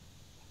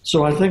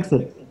 So I think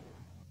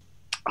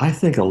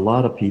a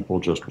lot of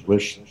people just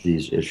wish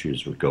these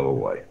issues would go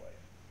away.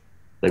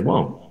 They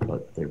won't,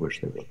 but they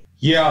wish they would.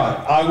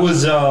 Yeah, I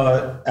was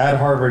at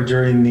Harvard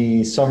during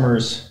the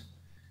Summers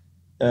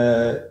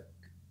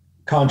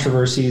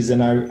controversies,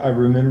 and I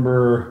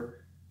remember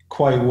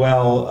quite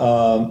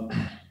well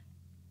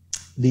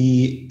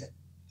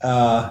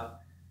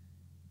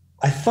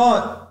I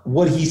thought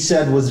what he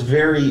said was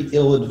very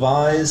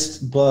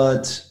ill-advised,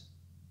 but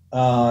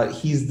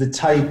he's the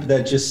type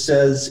that just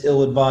says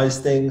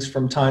ill-advised things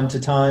from time to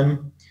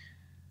time.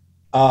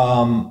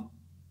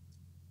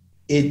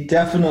 It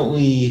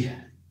definitely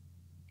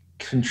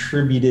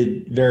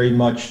contributed very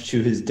much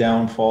to his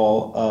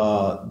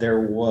downfall.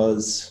 There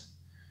was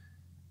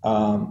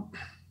at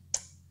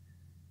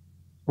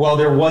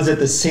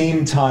the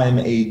same time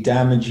a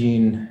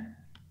damaging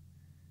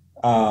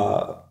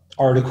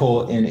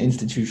article in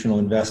Institutional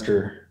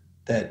Investor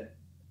that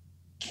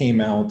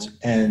came out,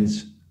 and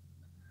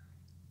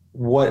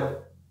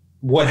what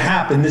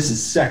happened, this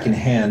is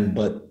secondhand,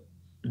 but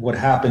what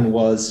happened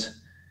was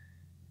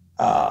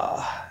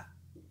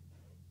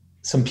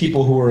some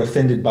people who were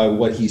offended by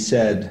what he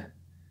said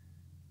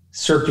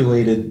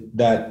circulated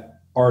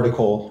that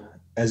article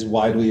as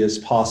widely as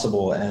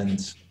possible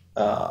and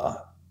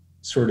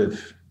sort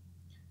of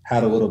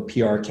had a little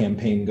PR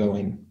campaign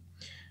going.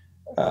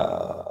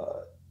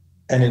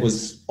 And it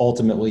was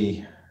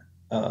ultimately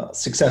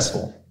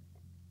successful.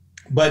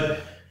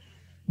 But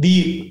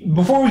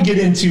before we get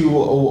into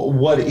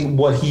what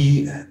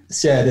he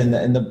said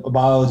and the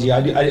biology,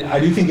 I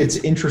do think it's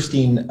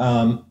interesting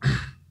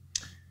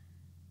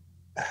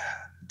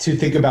to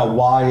think about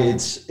why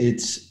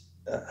it's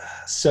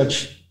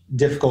such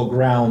difficult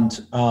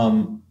ground.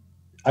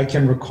 I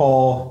can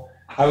recall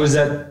I was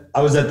at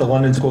the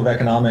London School of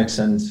Economics,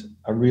 and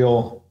a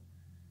real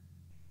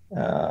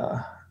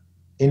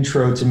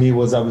intro to me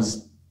was I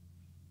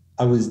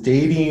was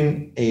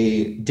dating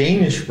a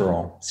Danish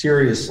girl,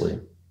 seriously,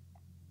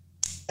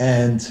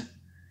 and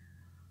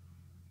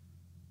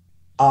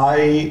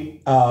I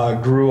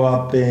grew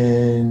up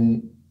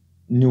in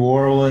New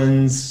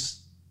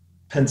Orleans,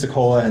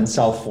 Pensacola, and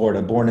South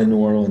Florida, born in New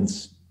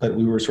Orleans, but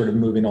we were sort of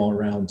moving all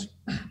around.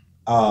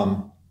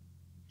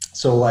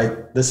 So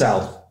like the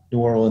South, New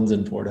Orleans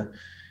and Florida,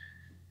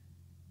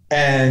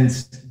 and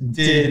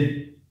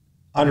did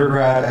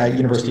undergrad at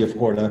University of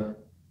Florida.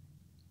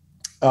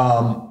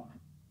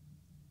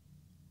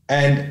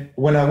 And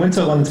when I went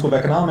to London School of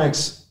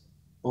Economics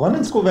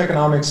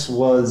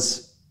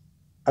was,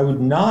 I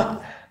would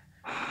not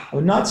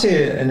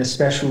say an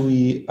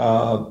especially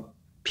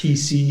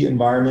PC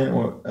environment,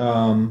 or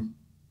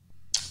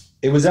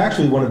it was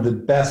actually one of the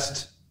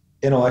best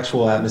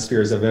intellectual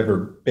atmospheres I've ever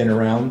been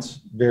around.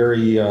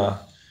 Very,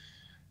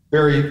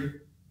 very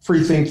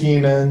free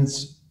thinking and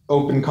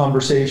open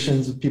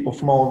conversations with people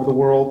from all over the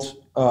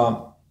world.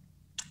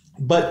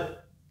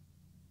 But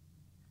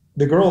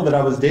the girl that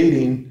I was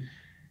dating,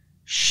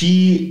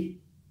 she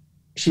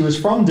was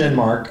from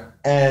Denmark,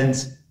 and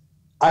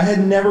I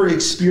had never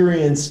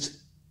experienced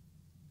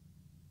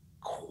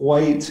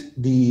quite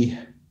the,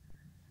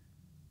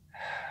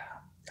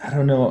 I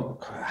don't know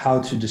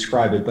how to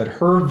describe it, but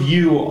her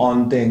view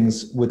on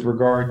things with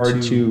regard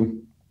to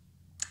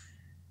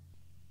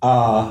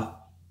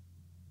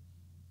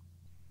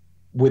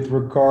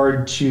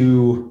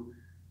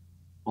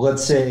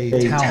let's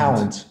say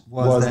talent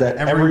was that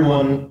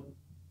everyone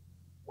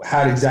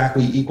had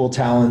exactly equal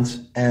talent,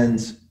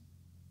 and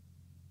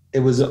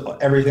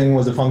everything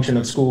was a function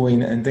of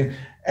schooling and things.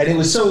 And it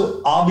was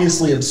so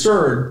obviously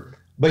absurd,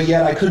 but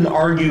yet I couldn't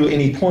argue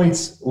any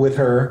points with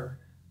her.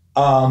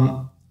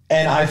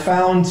 And I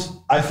found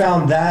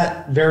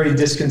that very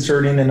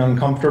disconcerting and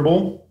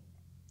uncomfortable.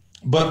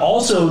 But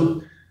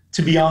also,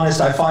 to be honest,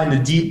 I find a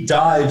deep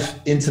dive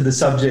into the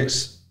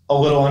subjects a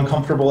little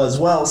uncomfortable as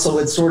well. So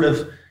it's sort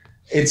of,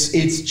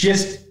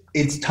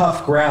 it's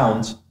tough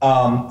ground.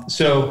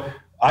 So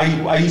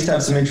I used to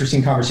have some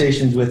interesting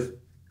conversations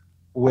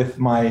with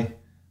my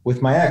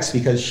ex,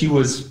 because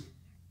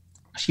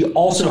she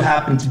also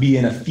happened to be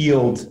in a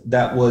field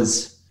that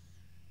was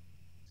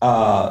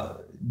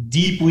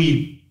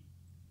deeply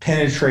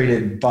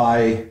penetrated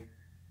by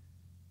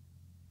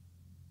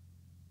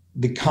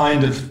the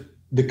kind of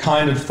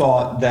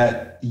thought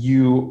that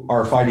you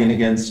are fighting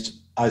against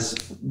us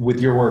with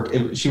your work.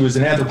 She was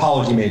an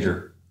anthropology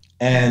major,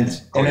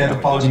 and an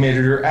anthropology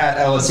major at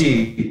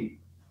LSE.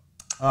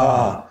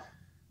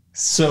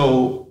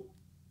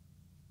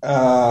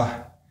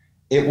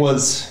 It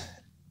was,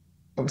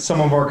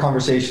 some of our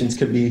conversations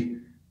could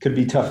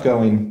be tough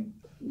going.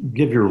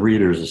 Give your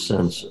readers a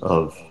sense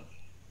of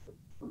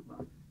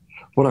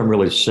what I'm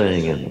really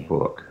saying in the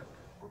book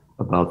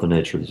about the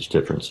nature of these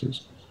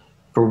differences.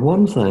 For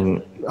one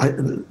thing,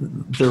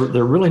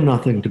 they're really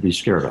nothing to be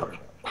scared of,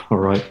 all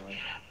right?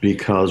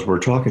 Because we're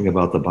talking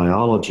about the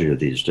biology of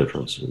these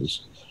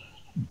differences,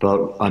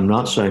 but I'm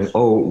not saying,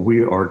 oh,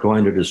 we are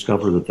going to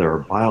discover that there are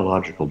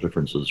biological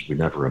differences we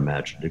never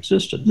imagined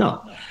existed.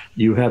 No,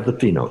 you have the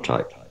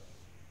phenotype,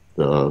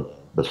 the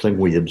thing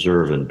we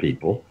observe in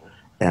people,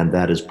 and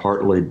that is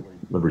partly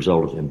the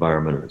result of the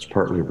environment, and it's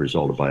partly a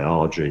result of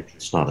biology.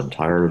 It's not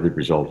entirely the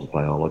result of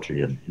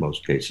biology in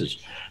most cases.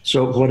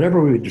 So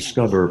whatever we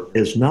discover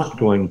is not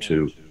going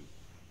to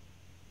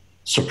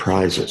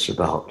surprise us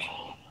about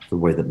the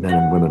way that men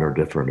and women are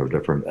different, or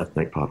different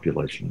ethnic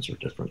populations are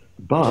different.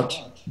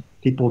 But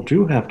people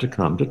do have to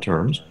come to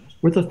terms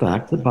with the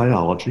fact that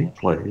biology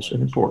plays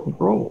an important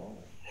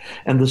role.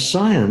 And the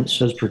science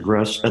has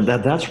progressed, and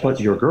that's what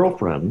your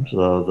girlfriend,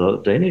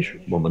 the Danish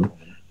woman,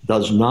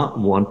 does not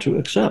want to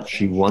accept.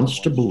 She wants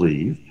to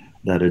believe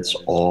that it's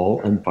all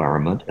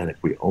environment, and if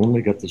we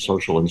only get the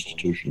social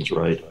institutions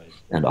right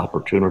and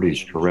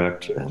opportunities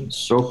correct and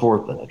so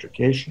forth, and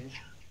education,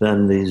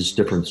 then these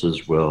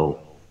differences will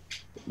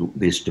at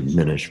least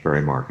diminish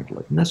very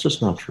markedly. And that's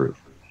just not true.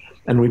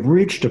 And we've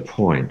reached a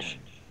point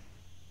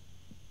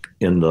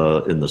in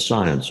the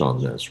science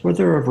on this where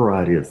there are a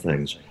variety of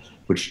things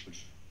which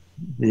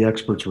the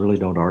experts really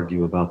don't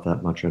argue about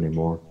that much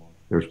anymore.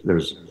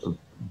 There's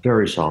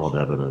very solid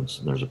evidence,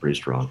 and there's a pretty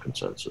strong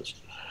consensus.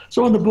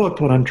 So in the book,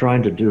 what I'm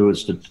trying to do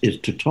is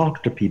to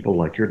talk to people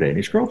like your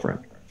Danish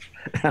girlfriend.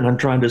 And I'm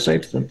trying to say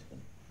to them,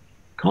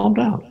 calm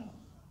down.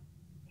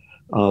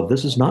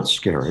 This is not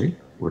scary.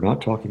 We're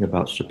not talking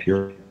about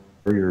superior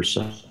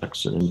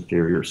sex and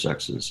inferior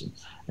sexes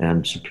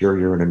and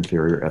superior and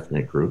inferior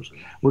ethnic groups.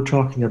 We're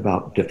talking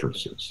about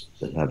differences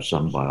that have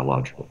some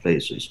biological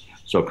basis.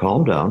 So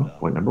calm down,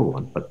 point number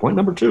one. But point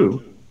number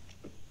two,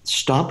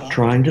 stop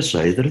trying to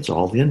say that it's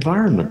all the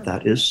environment.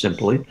 That is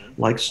simply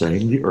like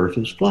saying the earth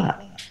is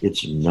flat.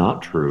 It's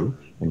not true,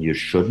 and you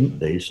shouldn't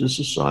base a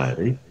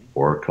society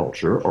or a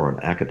culture, or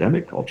an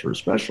academic culture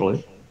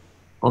especially,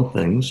 on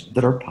things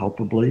that are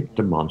palpably,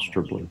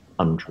 demonstrably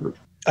untrue.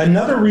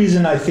 Another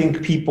reason I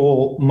think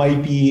people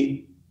might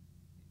be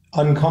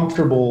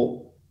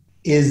uncomfortable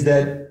is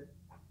that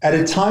at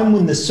a time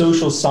when the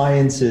social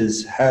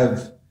sciences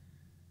have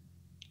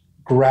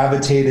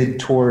gravitated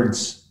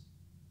towards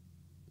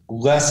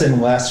less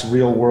and less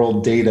real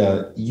world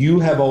data,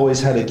 you have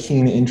always had a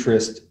keen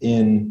interest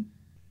in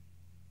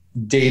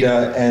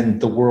data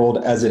and the world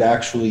as it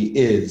actually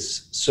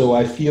is. So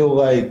I feel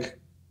like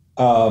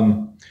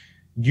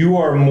you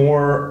are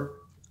more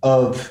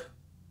of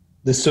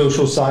the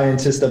social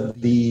scientist of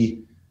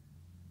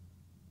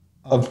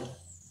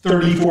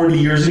 30, 40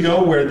 years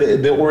ago, where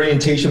the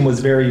orientation was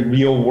very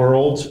real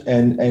world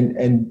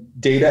and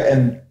data,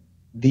 and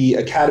the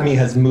academy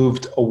has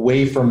moved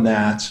away from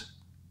that.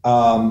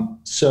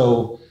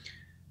 So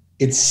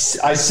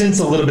I sense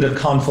a little bit of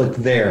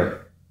conflict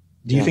there.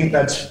 Do you think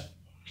that's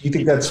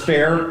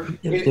fair?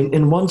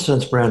 In one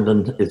sense,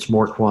 Brandon, it's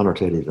more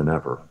quantitative than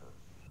ever.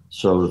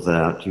 So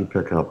that you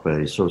pick up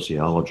a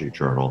sociology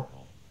journal,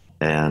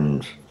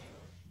 and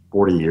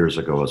 40 years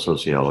ago, a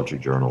sociology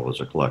journal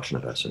was a collection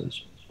of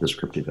essays,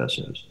 descriptive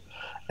essays.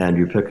 and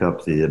you pick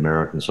up the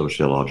American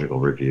Sociological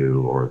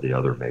Review or the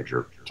other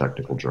major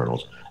technical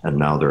journals, and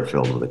now they're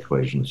filled with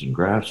equations and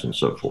graphs and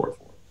so forth.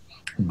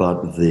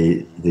 But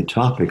the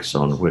topics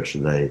on which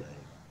they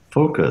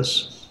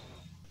focus,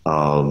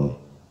 a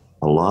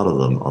lot of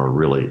them are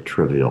really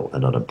trivial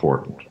and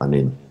unimportant. I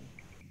mean,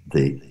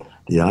 the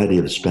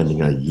idea of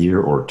spending a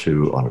year or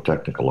two on a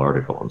technical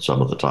article on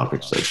some of the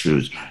topics they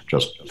choose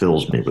just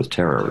fills me with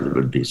terror. It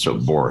would be so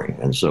boring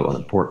and so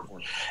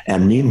unimportant.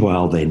 And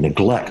meanwhile, they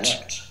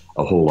neglect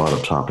a whole lot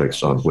of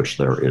topics on which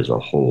there is a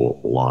whole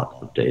lot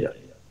of data.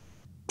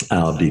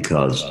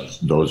 Because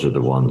those are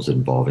the ones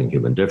involving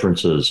human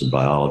differences and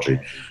biology.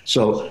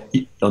 So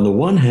on the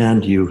one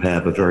hand, you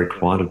have a very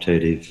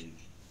quantitative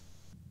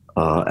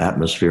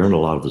atmosphere in a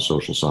lot of the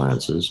social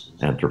sciences,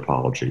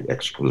 anthropology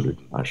excluded,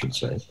 I should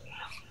say,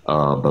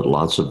 but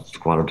lots of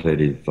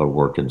quantitative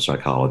work in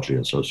psychology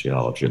and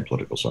sociology and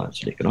political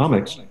science and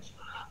economics.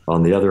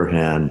 On the other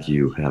hand,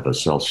 you have a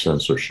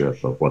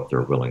self-censorship of what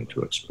they're willing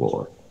to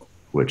explore,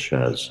 which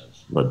has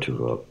led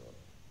to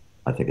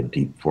I think, a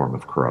deep form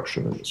of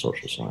corruption in the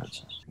social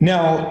sciences.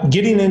 Now,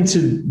 getting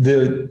into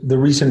the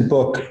recent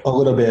book a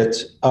little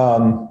bit,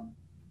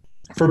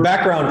 for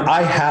background,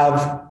 I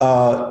have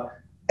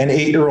an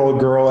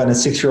 8-year-old girl and a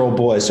 6-year-old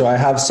boy. So I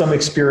have some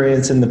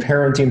experience in the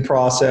parenting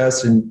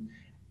process and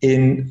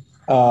in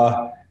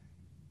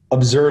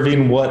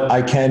observing what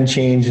I can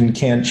change and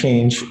can't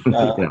change.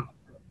 Yeah.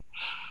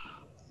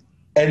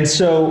 And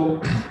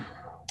so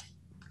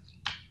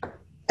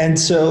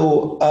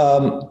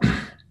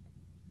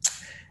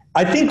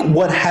I think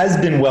what has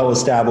been well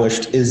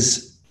established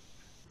is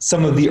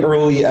some of the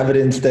early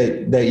evidence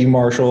that you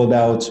marshal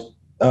about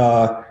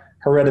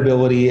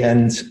heritability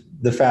and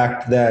the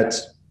fact that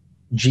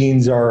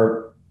genes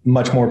are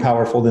much more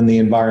powerful than the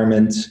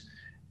environment,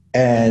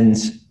 and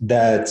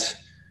that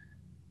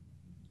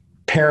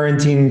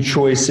parenting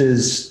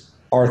choices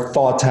are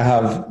thought to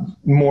have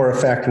more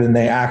effect than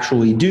they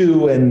actually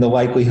do, and the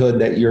likelihood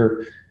that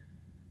you're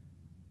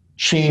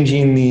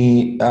changing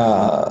the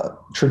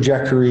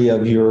trajectory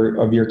of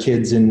your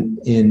kids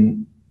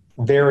in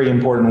very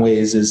important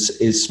ways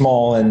is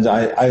small. And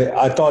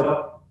I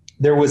thought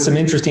there was some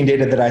interesting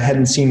data that I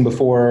hadn't seen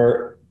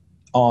before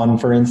on,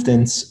 for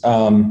instance,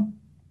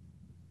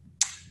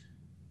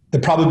 the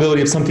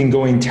probability of something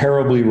going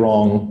terribly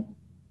wrong,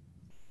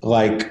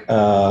 like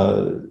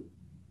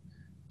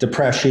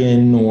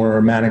depression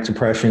or manic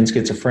depression,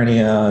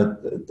 schizophrenia,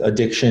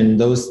 addiction,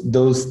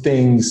 those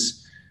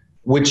things,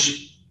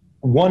 which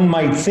one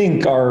might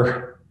think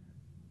are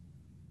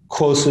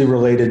closely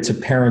related to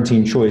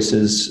parenting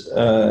choices,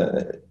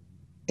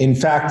 in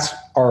fact,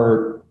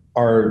 are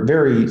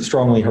very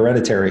strongly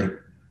hereditary.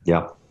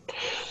 Yeah,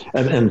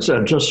 and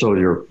just so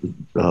you're,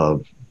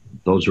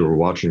 those who are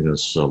watching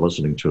this,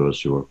 listening to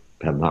us, who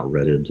have not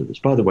read into this.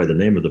 By the way, the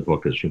name of the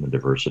book is Human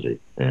Diversity,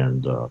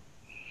 and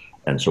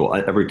so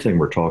everything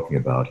we're talking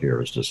about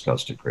here is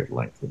discussed at great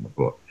length in the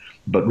book.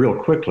 But real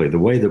quickly, the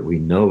way that we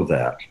know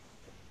that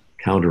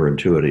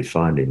counterintuitive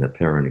finding that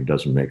parenting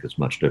doesn't make as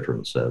much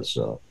difference as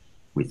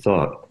we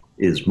thought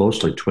is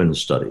mostly twin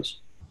studies.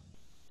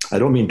 I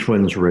don't mean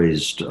twins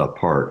raised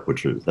apart,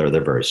 which is they're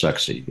very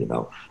sexy,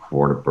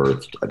 born at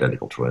birth,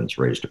 identical twins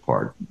raised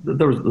apart.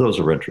 Those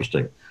are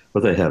interesting,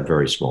 but they have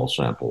very small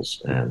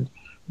samples, and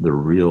the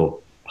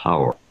real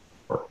power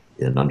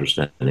in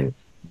understanding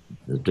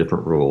the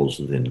different roles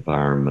of the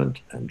environment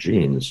and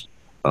genes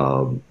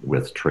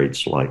with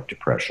traits like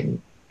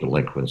depression,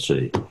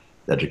 delinquency,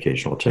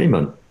 educational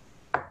attainment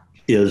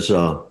is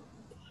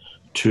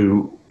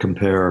to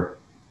compare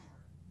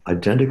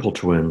identical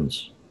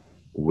twins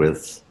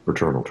with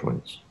fraternal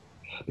twins,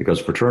 because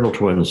fraternal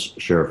twins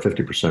share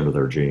 50% of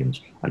their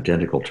genes,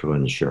 identical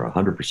twins share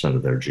 100%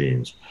 of their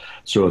genes.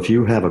 So if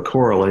you have a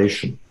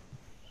correlation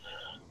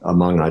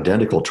among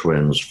identical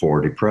twins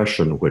for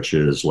depression, which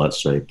is,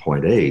 let's say,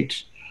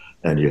 0.8,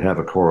 and you have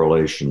a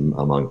correlation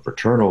among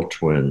fraternal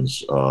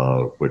twins,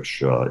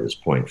 which is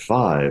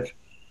 0.5,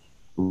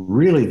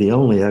 really the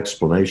only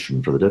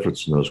explanation for the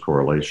difference in those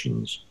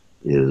correlations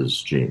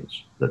is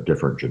genes, the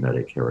different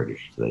genetic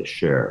heritage they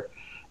share.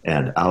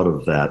 And out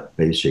of that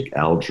basic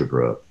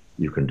algebra,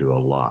 you can do a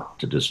lot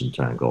to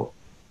disentangle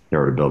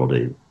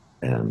heritability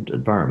and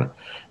environment.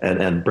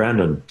 And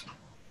Brandon,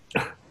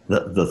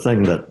 the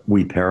thing that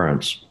we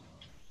parents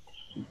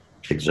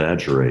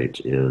exaggerate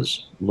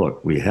is,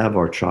 look, we have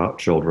our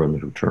children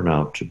who turn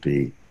out to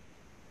be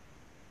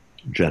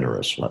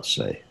generous, let's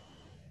say.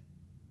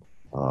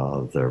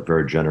 They're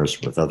very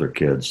generous with other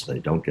kids. They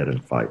don't get in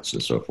fights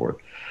and so forth.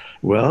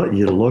 Well,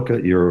 you look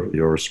at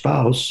your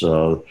spouse,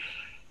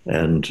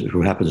 and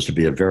who happens to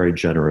be a very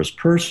generous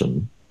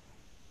person.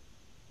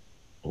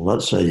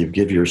 Let's say you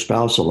give your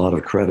spouse a lot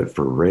of credit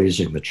for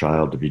raising the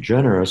child to be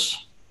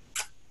generous.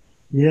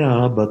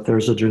 Yeah, but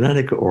there's a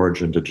genetic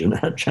origin to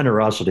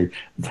generosity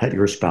that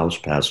your spouse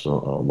passed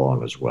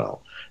along as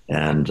well.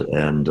 And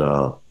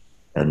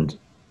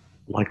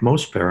like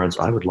most parents,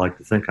 I would like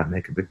to think I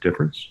make a big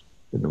difference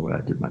in the way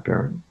I did my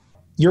parenting.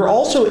 You're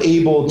also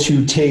able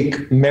to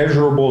take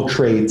measurable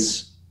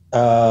traits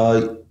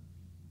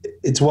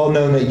it's well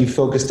known that you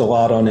focused a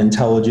lot on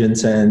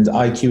intelligence and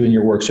IQ in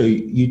your work. So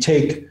you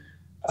take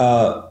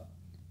a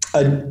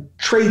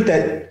trait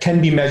that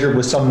can be measured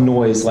with some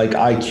noise like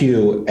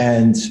IQ,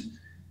 and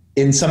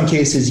in some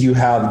cases you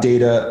have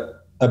data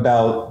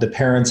about the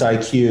parent's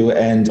IQ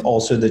and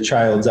also the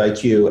child's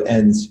IQ,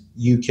 and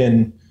you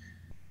can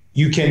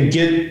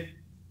get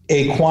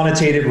a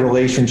quantitative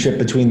relationship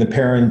between the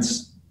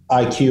parent's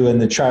IQ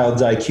and the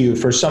child's IQ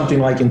for something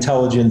like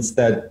intelligence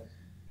that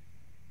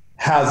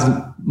has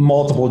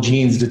multiple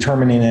genes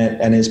determining it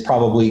and is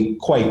probably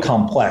quite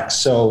complex.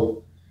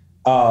 So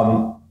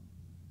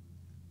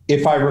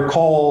if I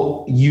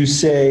recall, you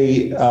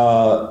say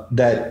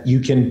that you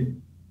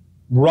can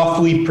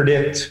roughly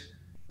predict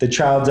the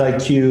child's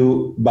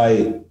IQ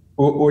by,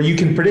 or you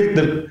can predict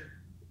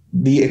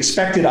the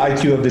expected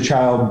IQ of the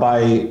child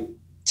by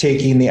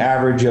taking the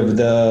average of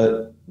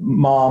the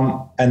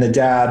mom and the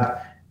dad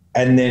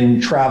and then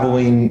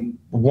traveling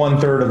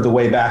 1/3 of the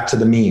way back to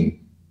the mean.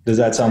 Does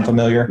that sound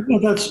familiar?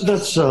 Well,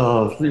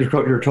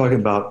 you're talking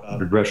about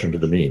regression to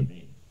the mean,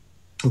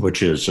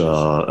 which is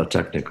a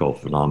technical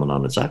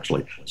phenomenon. It's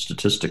actually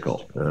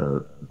statistical,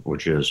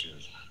 which is,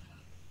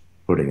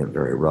 putting it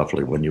very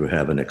roughly, when you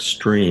have an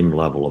extreme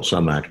level of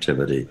some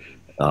activity,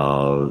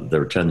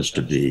 that tends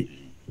to be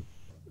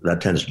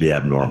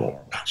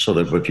abnormal. So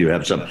that if you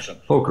have some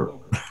poker,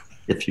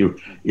 if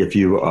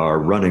you are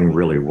running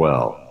really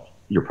well,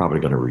 you're probably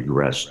going to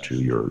regress to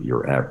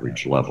your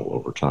average level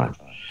over time.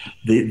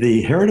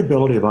 The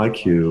heritability of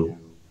IQ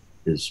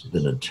has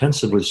been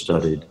intensively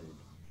studied.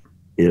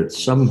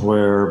 It's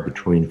somewhere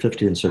between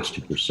 50 and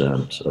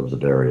 60% of the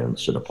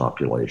variance in a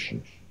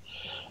population.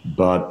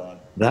 But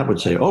that would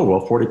say, oh,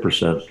 well,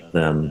 40%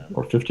 then,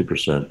 or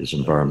 50% is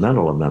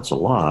environmental, and that's a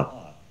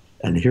lot.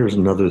 And here's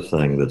another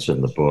thing that's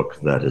in the book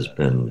that has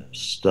been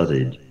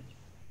studied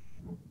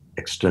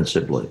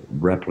extensively,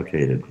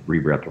 replicated,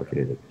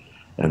 re-replicated.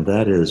 And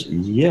that is,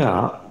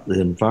 yeah, the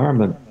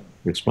environment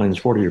explains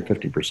 40 or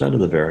 50%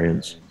 of the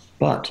variance,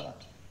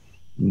 but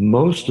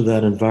most of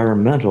that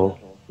environmental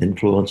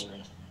influence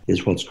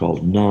is what's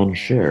called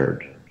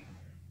non-shared,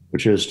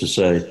 which is to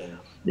say,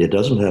 it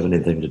doesn't have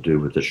anything to do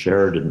with the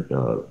shared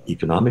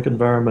economic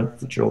environment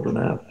the children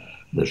have,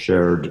 the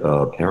shared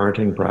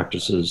parenting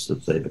practices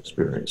that they've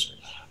experienced,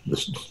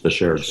 the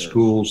shared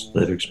schools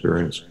they've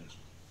experienced.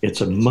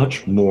 It's a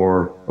much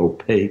more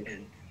opaque,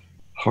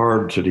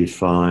 hard to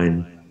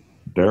define,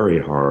 very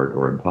hard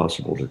or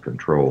impossible to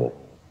control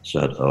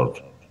set of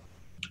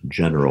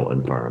general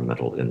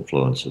environmental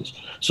influences.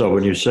 So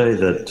when you say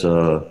that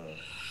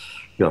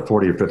you got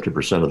 40 or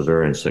 50% of the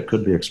variance that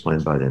could be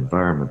explained by the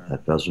environment,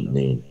 that doesn't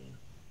mean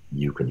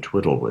you can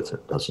twiddle with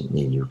it, doesn't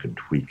mean you can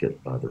tweak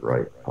it by the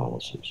right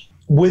policies.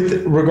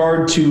 With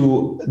regard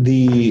to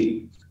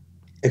the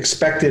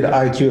expected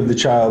IQ of the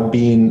child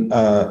being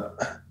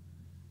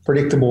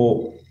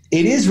predictable,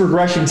 it is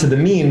regression to the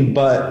mean,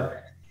 but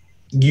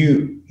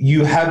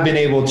you have been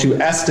able to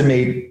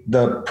estimate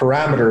the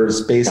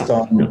parameters based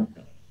on,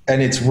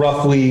 and it's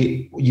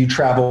roughly, you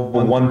travel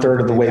 1/3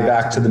 of the way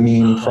back to the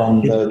mean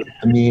from the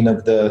mean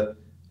of the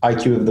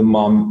IQ of the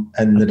mom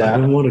and the dad. I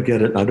don't want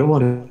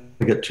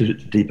to get too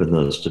deep in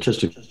the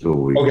statistical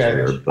weeds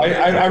here. But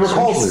I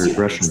recall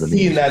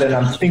seeing that, and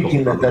I'm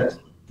thinking that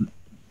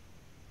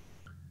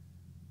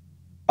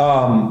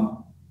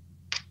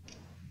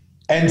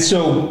and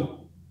so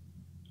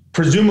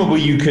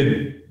presumably you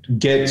could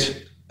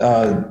get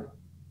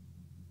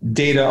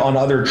data on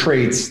other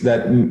traits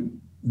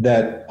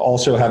that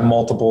also have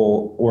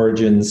multiple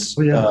origins.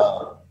 Oh,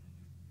 yeah.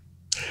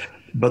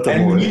 But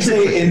and when you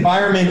say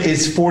environment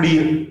is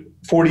 40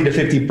 to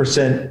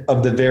 50%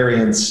 of the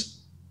variance,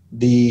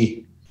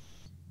 the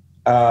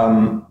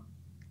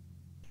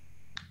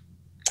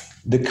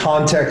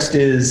context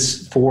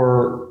is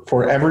for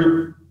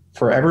everyone.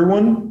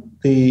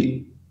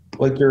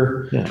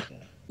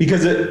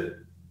 Because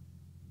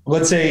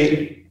let's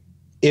say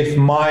if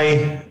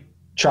my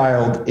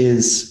child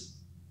is,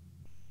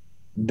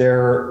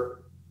 their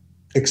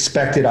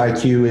expected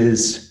IQ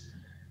is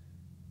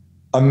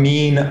a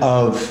mean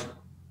of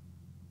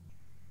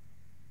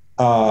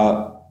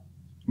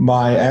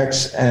my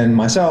ex and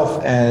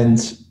myself,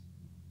 and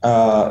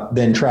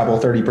then travel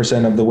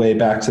 30% of the way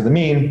back to the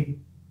mean.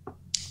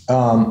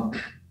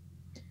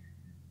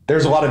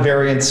 There's a lot of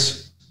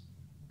variance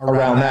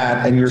around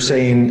that, and you're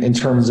saying in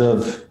terms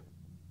of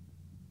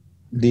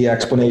the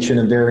explanation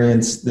of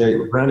variance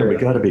that— Brandon, we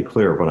got to be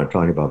clear when I'm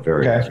talking about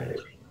variance,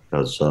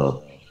 because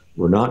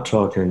we're not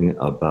talking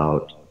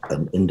about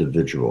an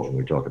individual when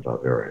we talk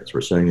about variance.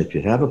 We're saying if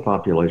you have a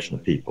population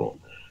of people,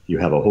 you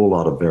have a whole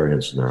lot of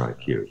variance in their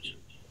IQs.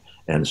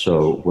 And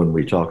so when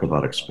we talk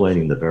about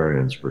explaining the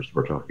variance,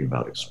 we're talking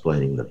about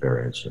explaining the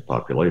variance in a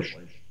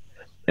population.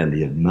 And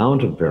the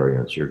amount of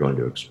variance you're going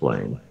to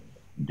explain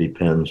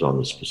depends on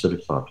the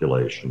specific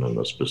population and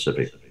the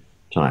specific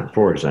time.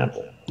 For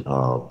example,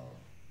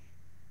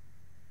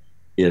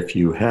 if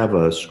you have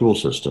a school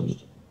system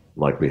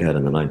like we had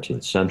in the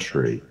 19th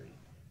century,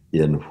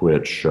 in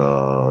which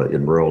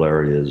in rural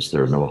areas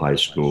there are no high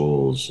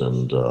schools,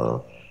 and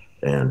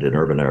in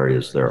urban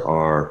areas there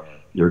are,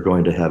 you're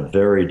going to have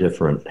very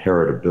different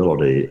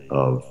heritability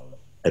of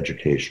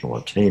educational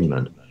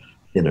attainment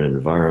in an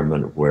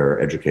environment where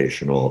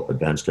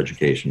advanced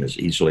education is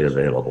easily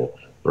available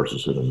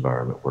versus an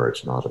environment where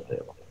it's not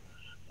available.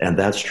 And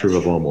that's true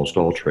of almost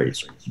all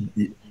traits.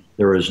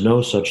 There is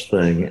no such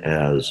thing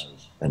as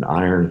an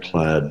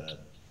ironclad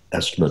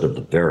estimate of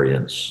the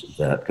variance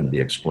that can be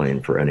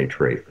explained for any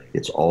trait.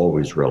 It's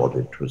always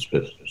relative to a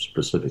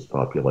specific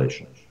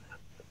population.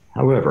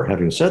 However,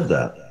 having said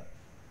that,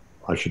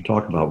 I should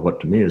talk about what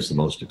to me is the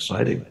most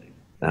exciting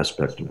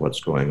aspect of what's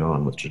going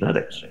on with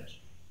genetics.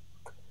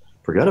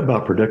 Forget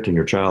about predicting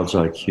your child's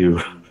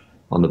IQ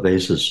on the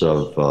basis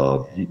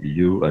of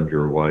you and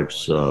your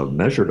wife's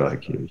measured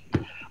IQ.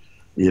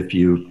 If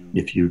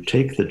you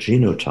take the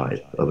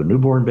genotype of a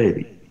newborn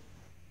baby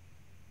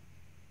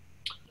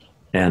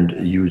and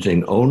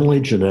using only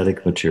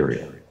genetic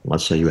material,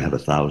 let's say you have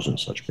 1,000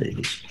 such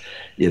babies,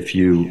 if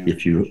you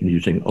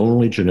using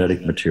only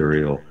genetic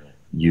material,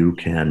 you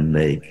can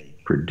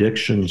make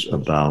predictions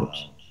about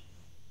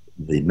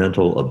the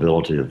mental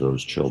ability of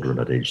those children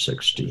at age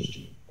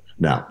 16.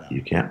 Now,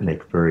 you can't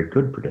make very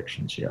good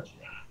predictions yet.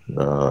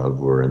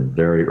 We're in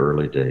very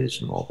early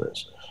days in all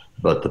this.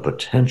 But the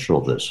potential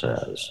this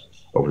has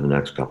over the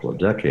next couple of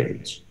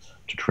decades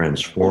to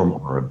transform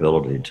our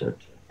ability to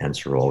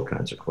answer all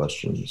kinds of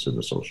questions in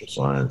the social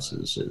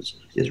sciences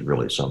is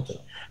really something.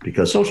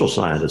 Because social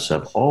scientists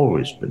have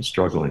always been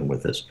struggling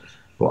with this.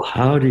 Well,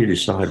 how do you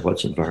decide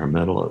what's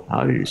environmental and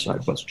how do you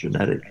decide what's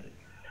genetic?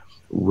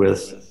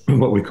 With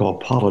what we call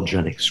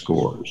polygenic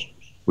scores,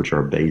 which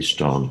are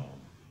based on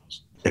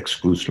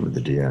exclusively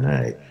the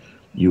DNA,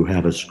 you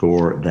have a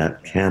score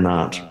that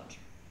cannot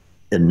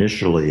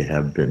initially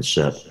have been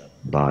set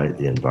by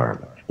the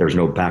environment. There's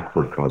no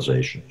backward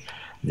causation.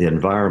 The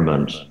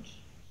environment,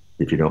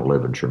 if you don't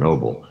live in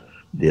Chernobyl,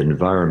 the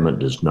environment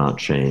does not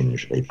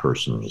change a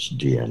person's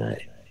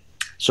DNA.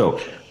 So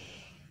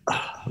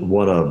I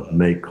want to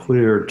make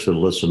clear to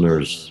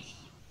listeners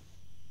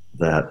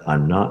that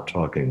I'm not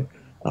talking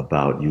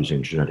about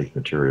using genetic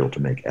material to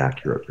make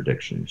accurate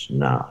predictions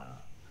now.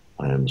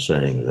 I am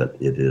saying that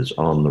it is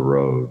on the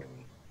road,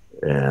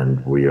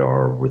 and we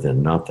are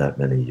within not that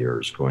many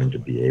years going to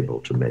be able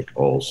to make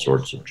all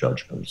sorts of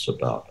judgments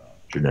about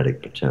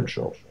genetic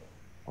potential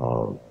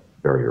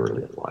very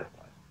early in life.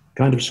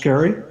 Kind of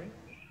scary,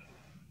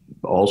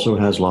 also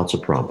has lots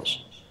of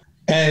promise.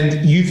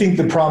 And you think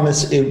the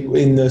promise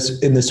in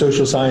the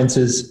social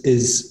sciences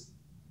is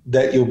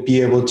that you'll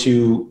be able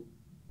to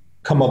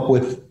come up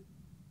with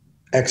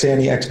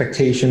ex-ante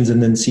expectations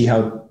and then see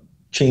how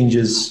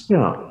changes?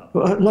 Yeah.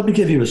 Well, let me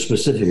give you a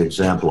specific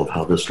example of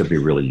how this could be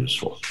really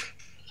useful.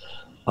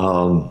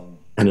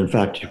 And in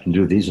fact, you can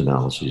do these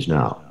analyses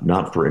now,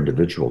 not for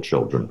individual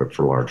children, but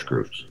for large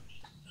groups.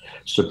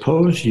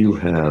 Suppose you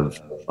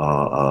have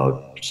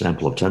a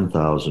sample of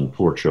 10,000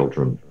 poor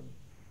children,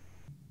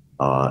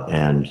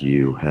 and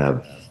you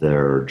have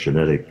their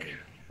genetic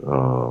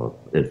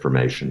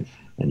information,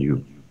 and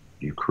you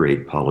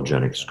create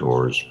polygenic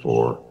scores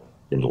for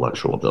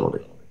intellectual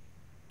ability.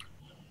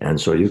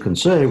 And so you can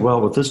say, well,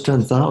 with this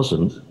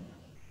 10,000,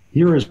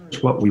 here is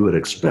what we would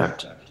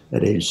expect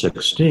at age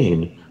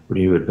 16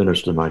 when you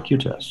administer an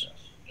IQ test.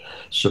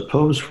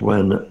 Suppose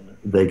when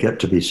they get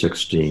to be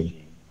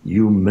 16,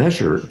 you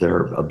measure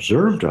their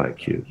observed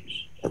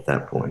IQs at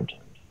that point,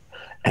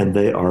 and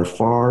they are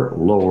far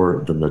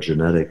lower than the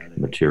genetic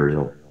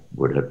material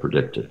would have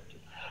predicted.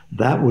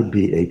 That would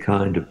be a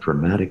kind of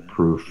dramatic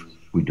proof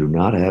we do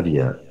not have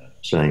yet,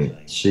 saying,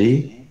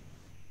 see,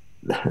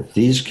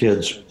 these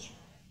kids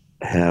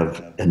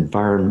have been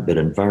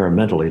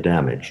environmentally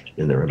damaged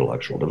in their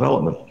intellectual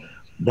development.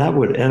 That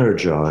would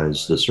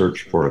energize the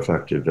search for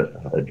effective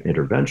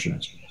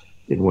interventions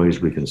in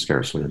ways we can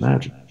scarcely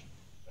imagine.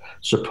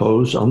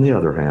 Suppose, on the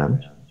other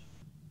hand,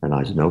 and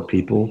I know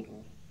people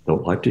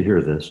don't like to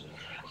hear this,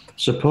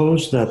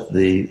 suppose that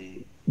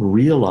the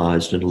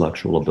realized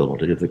intellectual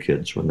ability of the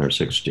kids when they're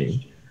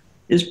 16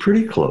 is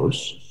pretty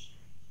close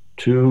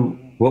to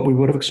what we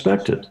would have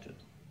expected.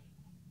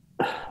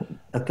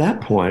 At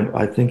that point,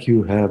 I think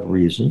you have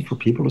reason for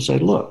people to say,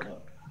 look,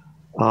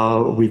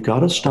 we've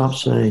got to stop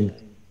saying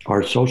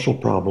our social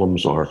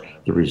problems are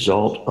the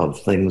result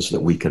of things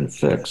that we can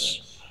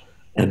fix.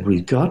 And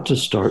we've got to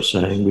start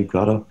saying we've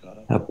got to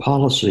have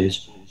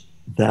policies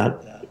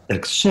that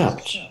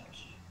accept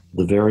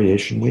the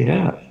variation we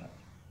have,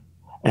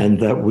 and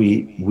that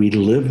we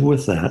live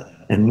with that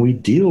and we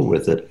deal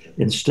with it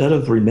instead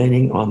of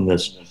remaining on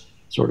this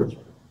sort of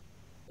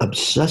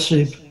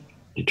obsessive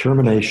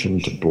determination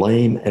to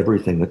blame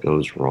everything that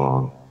goes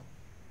wrong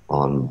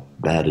on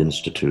bad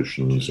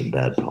institutions and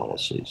bad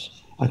policies.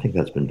 I think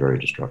that's been very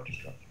destructive.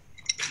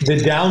 The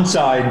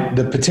downside,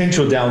 the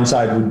potential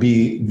downside would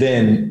be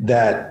then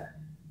that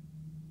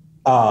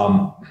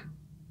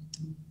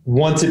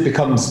once it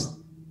becomes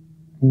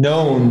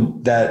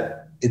known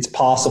that it's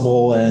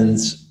possible and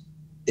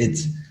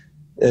it's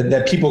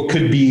that people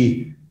could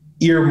be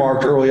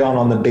earmarked early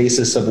on the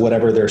basis of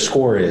whatever their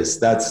score is.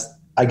 That's,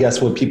 I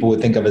guess, what people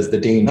would think of as the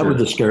danger. That was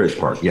the scary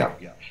part, yeah.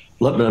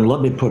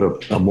 Let me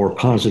put a more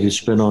positive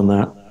spin on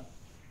that.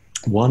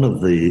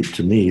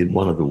 to me,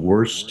 one of the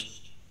worst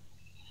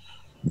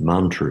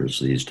mantras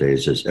these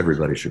days is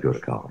everybody should go to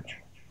college.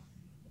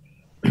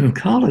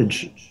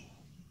 College,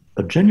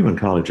 a genuine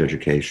college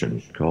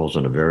education calls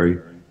on a very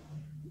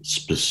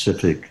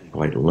specific,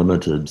 quite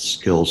limited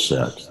skill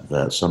set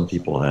that some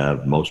people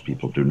have, most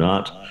people do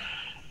not.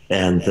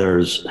 And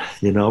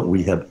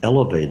we have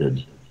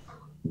elevated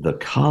the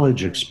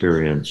college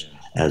experience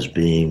as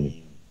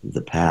being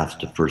the path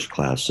to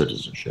first-class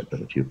citizenship.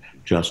 And if you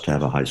just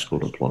have a high school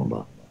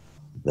diploma,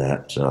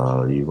 that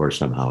you are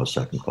somehow a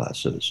second-class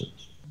citizen.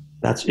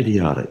 That's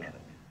idiotic.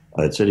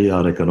 It's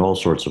idiotic on all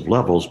sorts of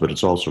levels, but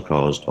it's also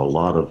caused a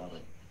lot of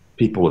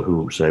people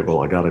who say,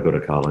 well, I got to go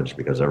to college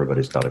because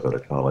everybody's got to go to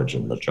college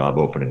and the job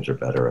openings are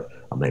better,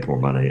 I'll make more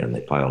money, and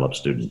they pile up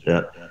student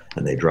debt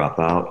and they drop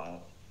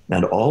out.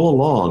 And all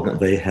along,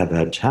 they have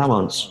had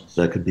talents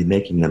that could be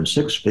making them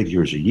 6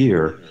 figures a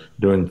year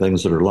doing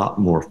things that are a lot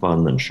more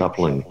fun than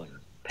shuffling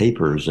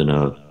papers in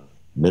a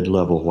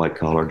mid-level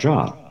white-collar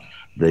job.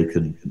 They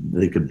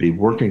could be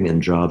working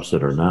in jobs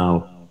that are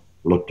now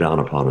looked down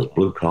upon as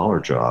blue-collar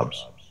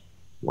jobs,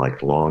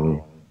 like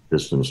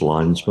long-distance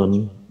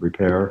linesman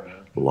repair,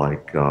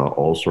 like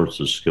all sorts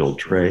of skilled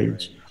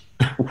trades,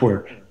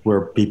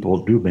 where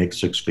people do make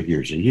 6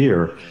 figures a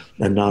year.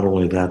 And not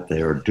only that,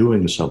 they are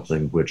doing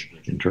something which,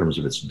 in terms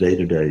of its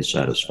day-to-day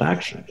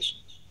satisfactions,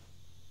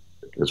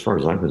 as far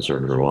as I'm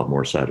concerned, are a lot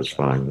more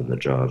satisfying than the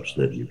jobs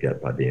that you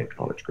get by being a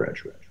college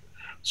graduate.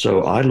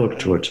 So I look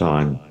to a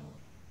time,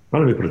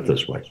 let me put it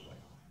this way.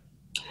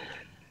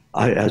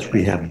 As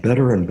we have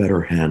better and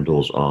better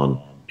handles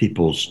on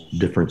people's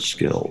different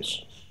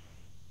skills,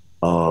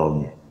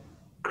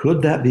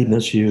 could that be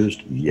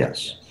misused?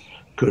 Yes.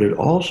 Could it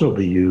also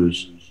be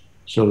used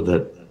so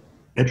that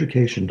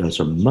education does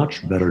a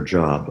much better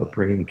job of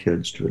bringing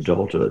kids to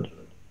adulthood,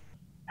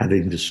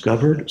 having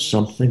discovered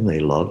something they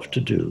love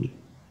to do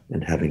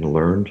and having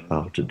learned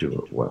how to do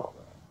it well?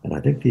 And I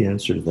think the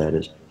answer to that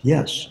is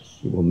yes,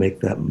 it will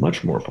make that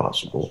much more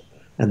possible.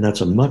 And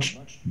that's a much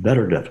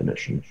better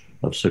definition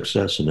of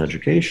success in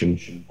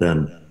education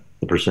than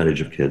the percentage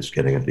of kids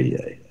getting a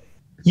BA.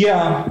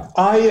 Yeah,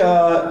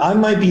 I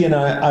might be an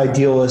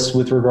idealist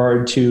with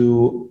regard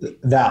to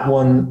that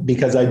one,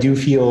 because I do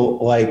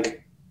feel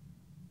like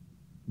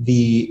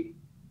the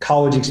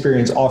college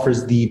experience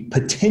offers the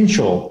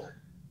potential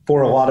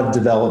for a lot of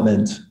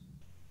development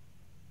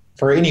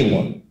for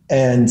anyone.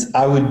 And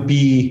I would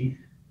be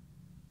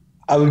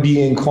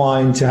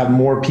inclined to have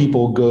more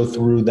people go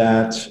through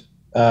that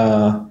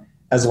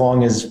as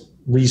long as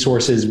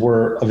resources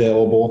were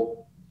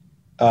available.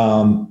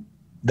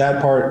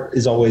 That part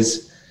is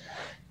always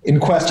in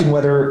question,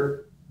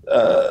 whether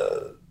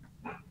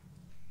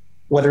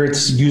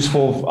it's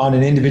useful on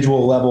an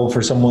individual level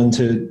for someone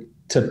to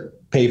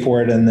pay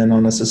for it, and then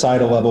on a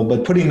societal level.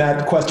 But putting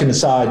that question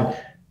aside,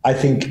 I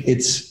think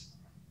it's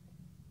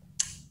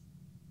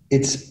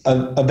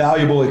a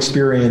valuable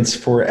experience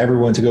for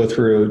everyone to go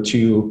through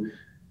to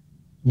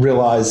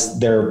realize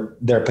their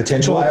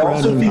potential. Well, I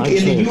also think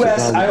in the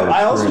U.S.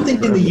 I also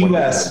think in the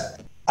U.S.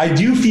 I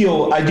do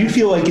feel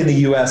like in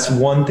the U.S.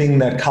 one thing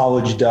that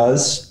college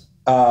does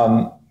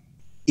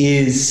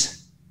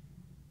is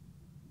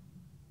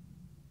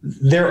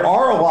there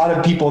are a lot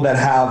of people that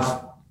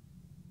have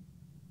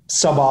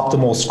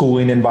suboptimal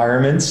schooling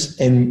environments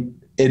in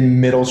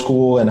middle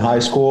school and high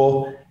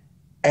school,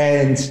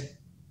 and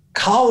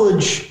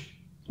college.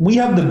 We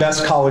have the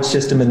best college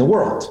system in the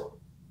world.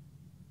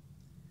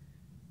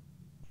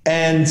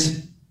 And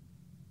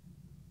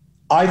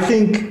I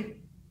think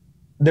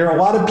there are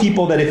a lot of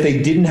people that if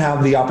they didn't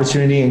have the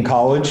opportunity in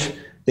college,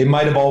 they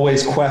might have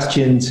always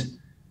questioned,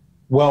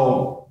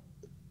 well,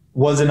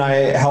 wasn't I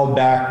held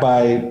back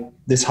by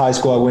this high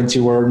school I went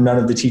to where none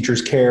of the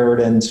teachers cared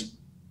and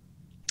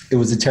it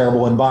was a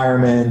terrible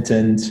environment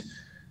and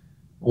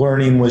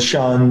learning was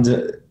shunned?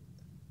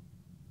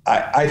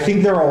 I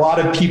think there are a lot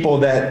of people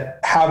that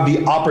have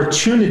the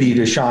opportunity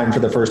to shine for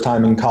the first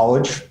time in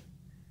college.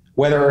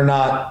 Whether or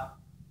not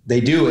they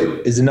do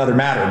it is another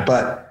matter,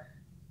 but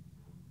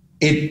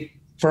it,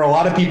 for a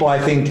lot of people, I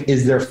think,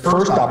 is their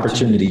first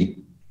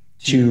opportunity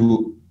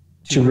to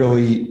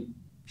really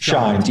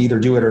shine, to either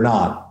do it or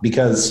not,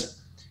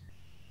 because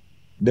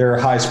their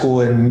high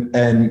school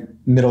and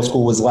middle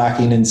school was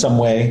lacking in some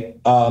way.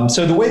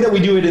 So the way that we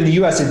do it in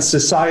the US, it's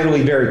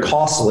societally very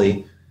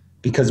costly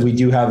because we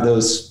do have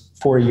those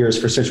 4 years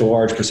for such a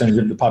large percentage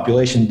of the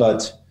population.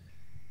 But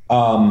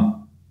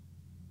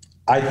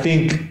I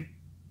think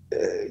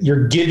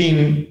you're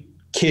giving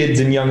kids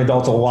and young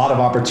adults a lot of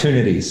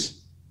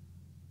opportunities.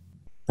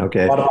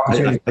 Okay.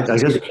 I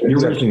guess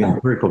you're raising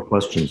empirical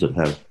questions that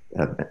have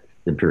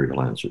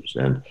empirical answers,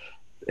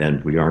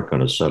 and we aren't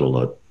going to settle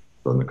it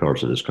in the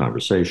course of this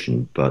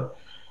conversation, but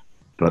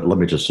let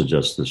me just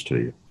suggest this to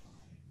you.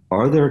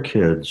 Are there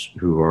kids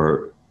who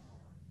are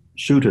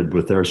suited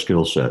with their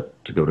skill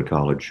set to go to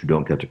college who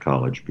don't get to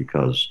college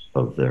because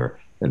of their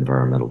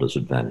environmental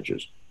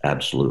disadvantages?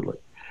 Absolutely.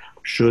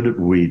 Should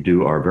we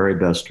do our very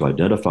best to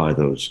identify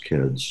those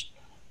kids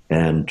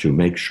and to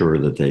make sure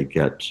that they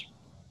get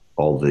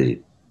all the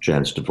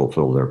chance to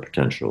fulfill their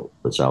potential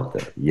that's out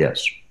there?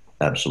 Yes,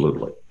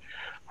 absolutely.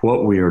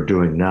 What we are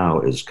doing now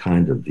is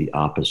kind of the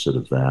opposite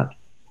of that.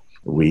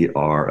 We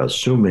are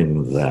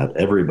assuming that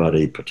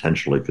everybody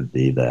potentially could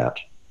be that.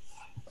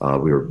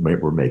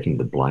 We're making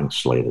the blank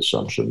slate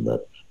assumption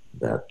that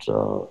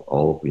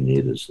all we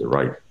need is the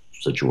right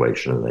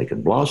situation and they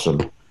can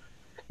blossom.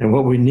 And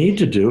what we need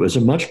to do is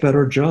a much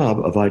better job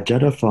of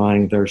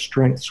identifying their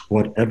strengths,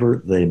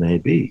 whatever they may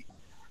be.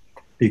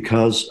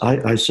 Because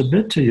I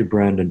submit to you,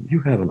 Brandon,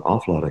 you have an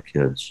awful lot of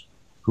kids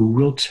who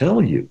will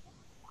tell you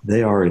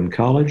they are in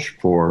college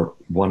for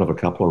one of a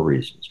couple of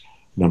reasons.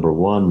 Number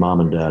one, mom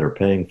and dad are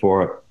paying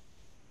for it.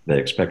 They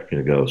expect me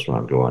to go, so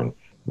I'm going.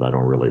 But I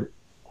don't really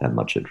have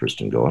much interest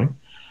in going.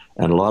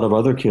 And a lot of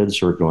other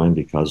kids are going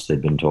because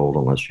they've been told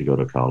unless you go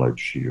to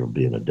college, you'll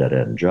be in a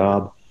dead-end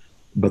job.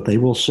 But they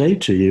will say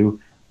to you,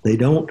 they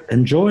don't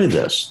enjoy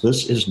this.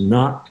 This is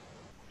not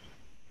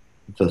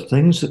the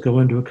things that go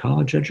into a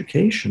college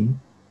education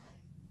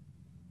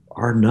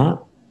are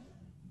not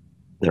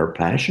their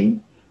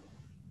passion,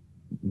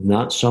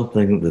 not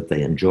something that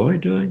they enjoy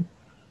doing.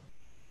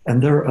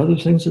 And there are other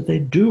things that they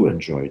do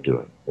enjoy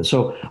doing. And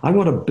so I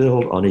want to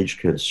build on each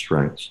kid's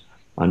strengths.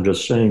 I'm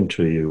just saying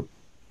to you,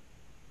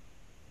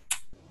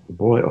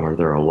 boy, are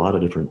there a lot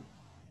of different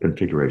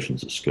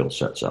configurations of skill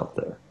sets out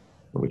there.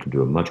 And we can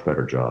do a much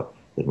better job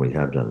than we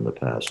have done in the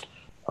past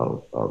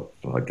of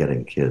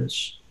getting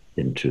kids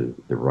into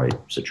the right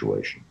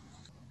situation.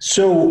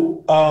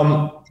 So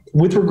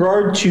with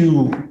regard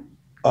to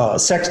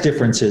sex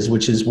differences,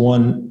 which is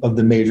one of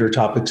the major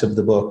topics of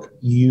the book,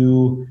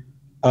 you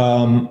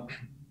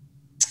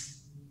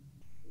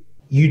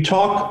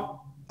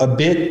talk a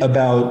bit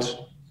about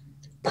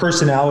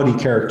personality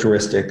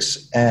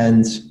characteristics,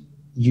 and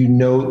you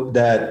note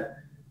that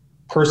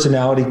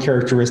personality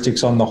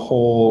characteristics on the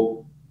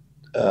whole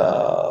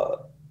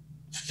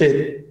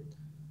fit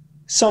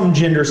some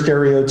gender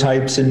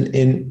stereotypes, and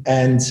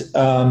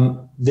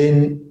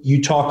then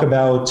you talk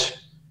about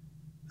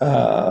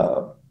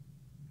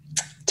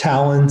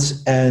talent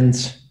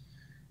and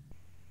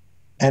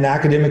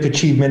academic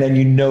achievement, and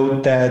you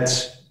note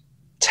that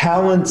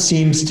talent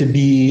seems to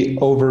be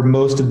over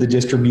most of the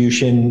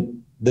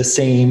distribution the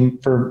same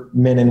for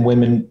men and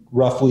women,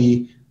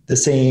 roughly the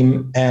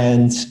same,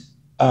 and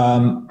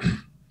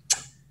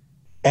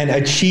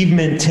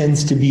achievement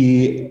tends to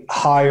be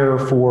higher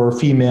for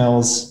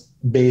females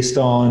based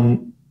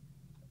on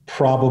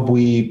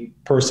probably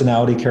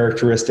personality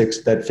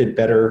characteristics that fit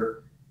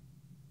better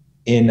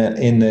in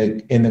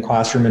the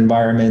classroom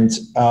environment.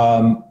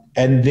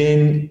 And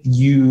then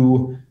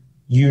you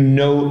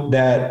note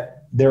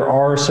that there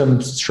are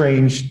some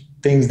strange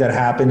things that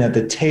happen at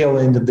the tail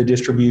end of the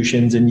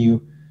distributions, and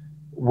you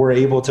were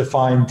able to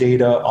find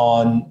data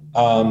on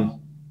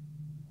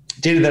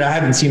data that I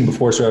haven't seen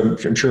before, so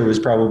I'm sure it was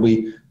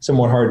probably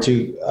somewhat hard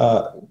to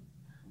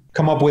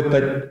come up with,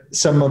 but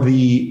some of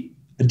the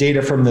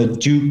data from the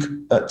Duke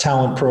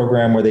talent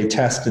program where they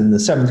test in the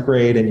 7th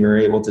grade, and you're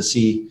able to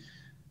see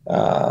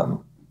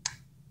how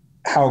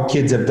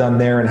kids have done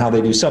there and how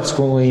they do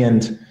subsequently.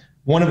 And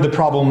one of the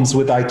problems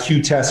with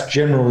IQ tests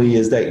generally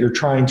is that you're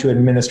trying to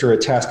administer a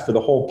test for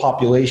the whole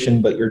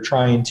population, but you're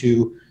trying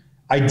to,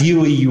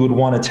 ideally you would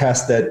want a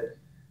test that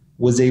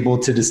was able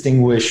to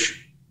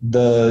distinguish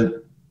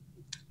the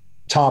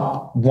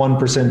top 1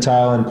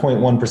 percentile and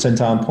 0.1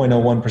 percentile and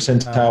 0.01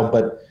 percentile,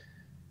 but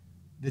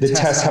the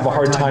tests have a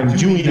hard time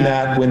doing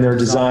that when they're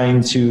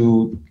designed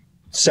to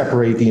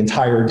separate the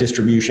entire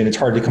distribution. It's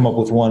hard to come up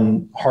with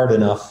one hard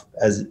enough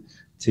as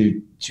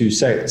to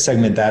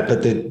segment that.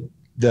 But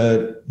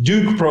the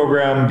Duke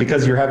program,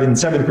 because you're having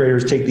 7th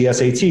graders take the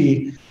SAT,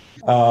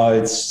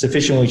 it's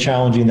sufficiently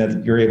challenging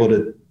that you're able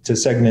to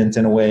segment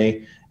in a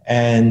way.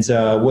 And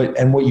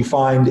what you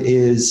find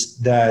is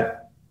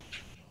that,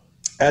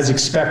 as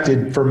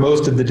expected for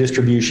most of the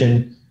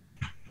distribution,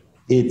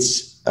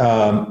 it's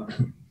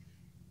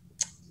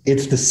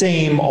the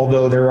same,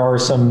 although there are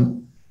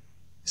some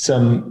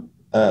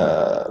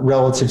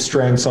relative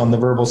strengths on the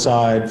verbal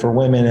side for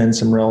women and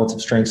some relative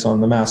strengths on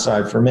the math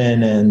side for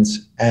men.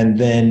 And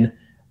then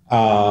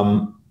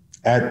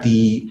at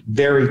the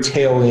very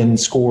tail end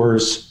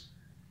scores,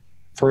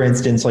 for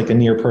instance, like a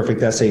near perfect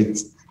SAT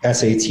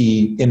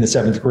in the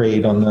 7th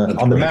grade on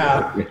the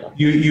math,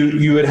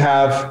 you would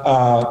have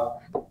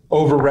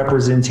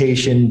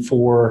overrepresentation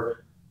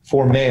for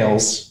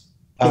males.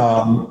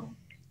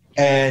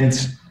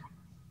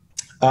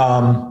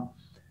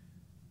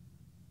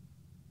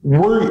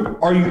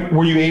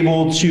 Were you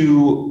able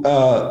to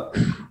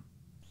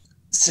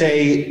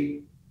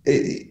say,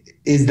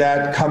 is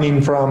that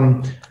coming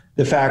from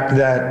the fact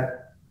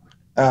that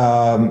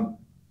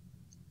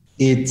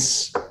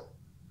it's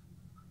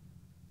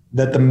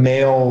that the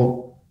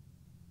male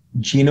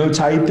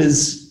genotype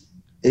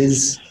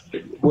is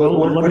well,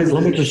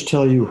 let me just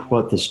tell you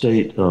what the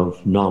state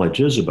of knowledge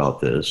is about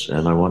this,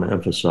 and I want to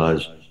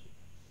emphasize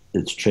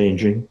it's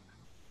changing,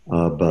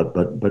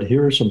 but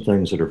here are some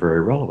things that are very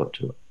relevant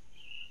to it.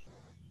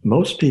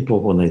 Most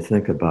people, when they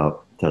think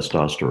about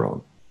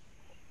testosterone,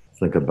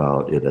 think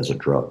about it as a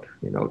drug,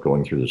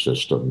 going through the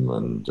system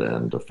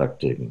and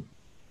affecting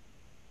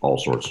all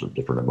sorts of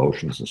different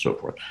emotions and so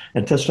forth.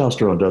 And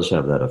testosterone does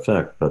have that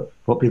effect, but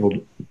what people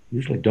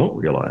usually don't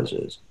realize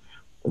is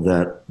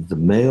that the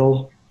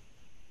male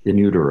in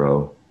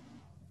utero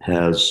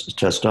has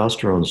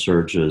testosterone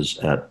surges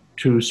at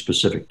two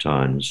specific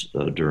times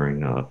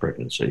during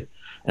pregnancy,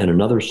 and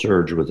another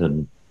surge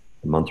within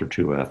a month or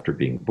two after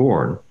being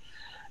born.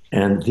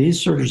 And these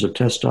surges of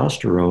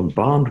testosterone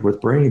bond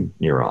with brain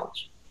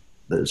neurons.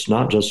 It's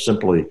not just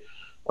simply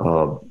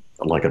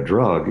like a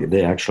drug.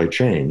 They actually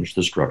change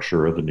the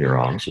structure of the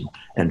neurons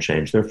and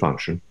change their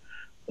function.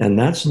 And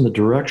that's in the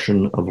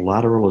direction of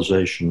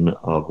lateralization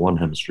of one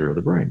hemisphere of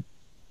the brain.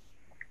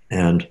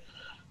 And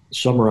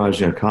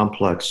summarizing a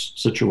complex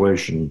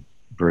situation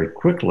very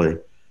quickly,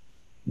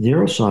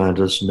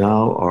 neuroscientists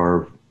now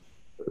are,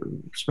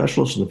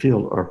 specialists in the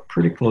field are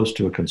pretty close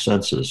to a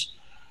consensus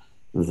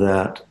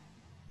that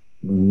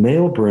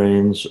male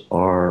brains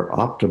are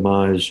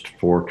optimized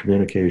for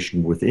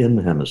communication within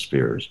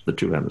hemispheres, the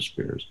two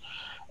hemispheres,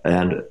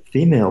 and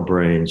female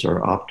brains are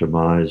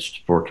optimized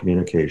for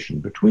communication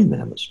between the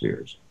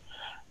hemispheres.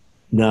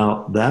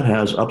 Now, that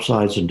has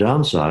upsides and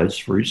downsides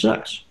for each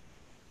sex.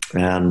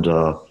 And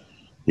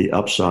the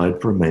upside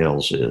for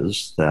males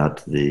is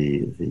that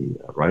the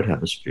right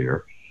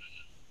hemisphere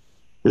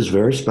is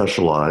very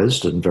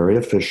specialized and very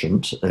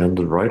efficient, and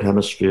the right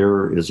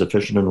hemisphere is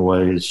efficient in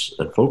ways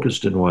and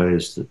focused in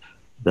ways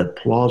that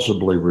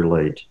plausibly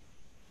relate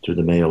to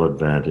the male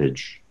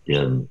advantage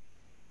in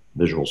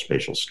visual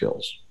spatial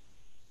skills.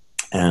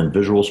 And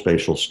visual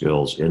spatial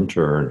skills, in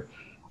turn,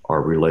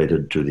 are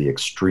related to the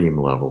extreme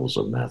levels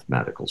of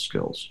mathematical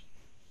skills.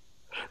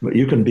 But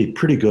you can be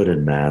pretty good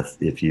in math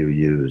if you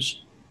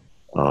use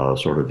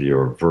sort of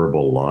your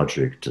verbal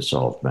logic to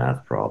solve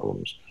math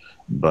problems.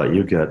 But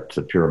you get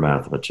to pure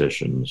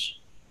mathematicians,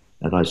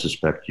 and I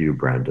suspect you,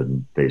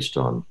 Brandon, based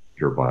on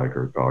your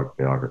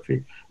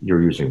biography,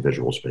 you're using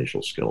visual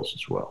spatial skills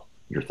as well.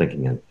 You're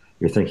thinking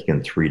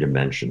in three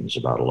dimensions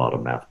about a lot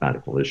of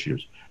mathematical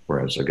issues,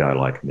 whereas a guy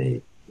like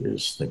me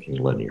is thinking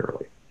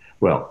linearly.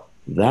 Well,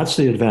 that's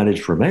the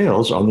advantage for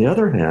males. On the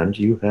other hand,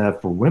 you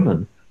have for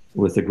women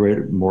with a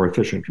greater, more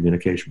efficient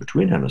communication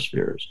between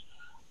hemispheres,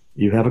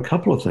 you have a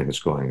couple of things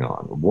going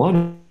on.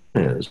 One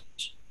is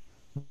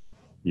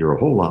you're a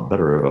whole lot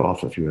better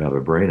off if you have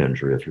a brain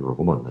injury if you're a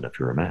woman than if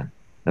you're a man.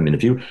 I mean,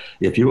 if you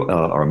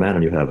are a man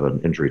and you have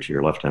an injury to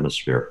your left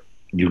hemisphere,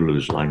 you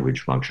lose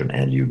language function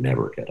and you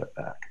never get it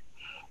back.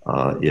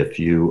 If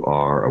you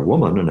are a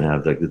woman and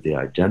have the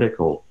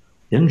identical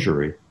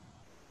injury,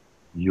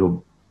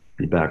 you'll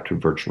be back to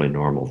virtually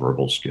normal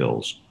verbal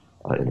skills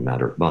in a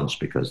matter of months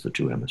because the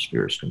two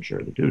hemispheres can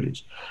share the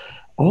duties.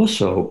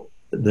 Also,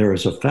 there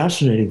is a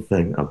fascinating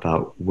thing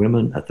about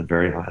women at the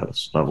very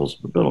highest levels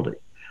of ability.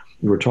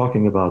 We were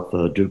talking about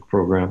the Duke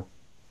program.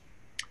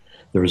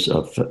 There's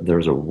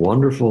a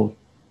wonderful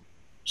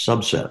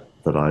subset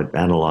that I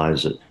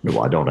analyze it. No,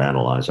 I don't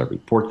analyze. I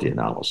report the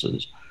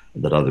analysis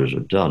that others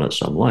have done at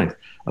some length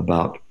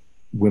about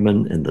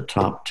women in the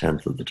top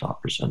 10th of the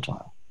top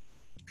percentile.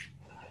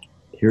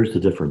 Here's the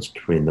difference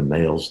between the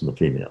males and the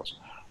females.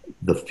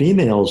 The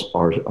females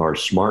are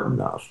smart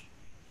enough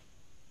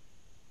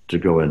to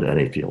go into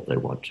any field they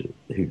want to.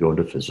 They could go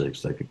into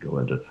physics. They could go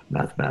into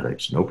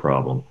mathematics, no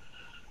problem.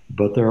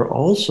 But they're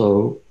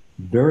also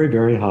very,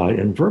 very high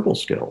in verbal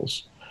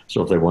skills.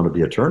 So if they want to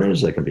be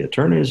attorneys, they can be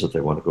attorneys. If they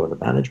want to go into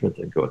management,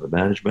 they can go into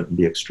management and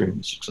be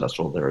extremely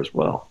successful there as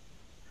well.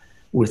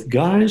 With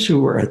guys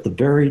who are at the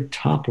very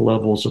top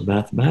levels of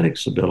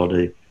mathematics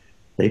ability,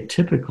 they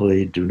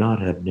typically do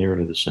not have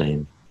nearly the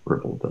same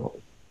verbal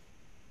ability.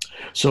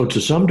 So to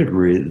some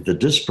degree, the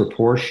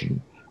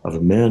disproportion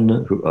of men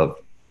of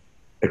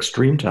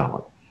extreme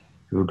talent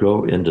who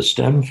go into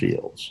STEM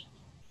fields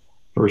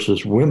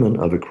versus women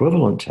of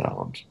equivalent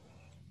talent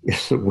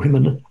is that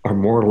women are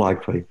more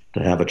likely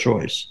to have a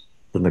choice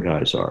than the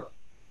guys are.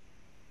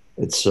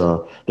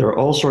 There are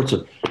all sorts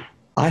of,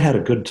 I had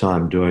a good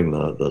time doing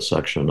the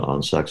section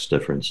on sex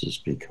differences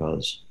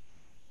because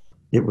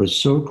it was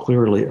so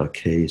clearly a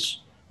case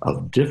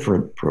of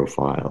different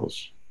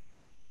profiles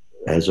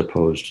as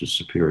opposed to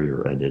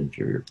superior and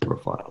inferior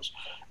profiles.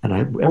 And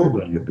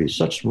everybody would be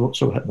so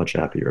much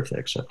happier if they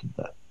accepted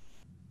that.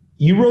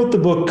 You wrote the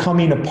book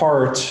Coming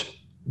Apart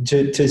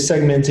to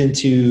segment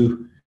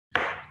into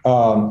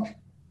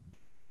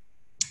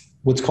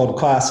what's called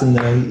class in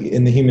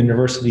the Human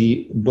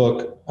Diversity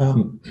book.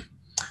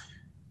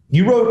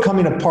 You wrote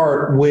Coming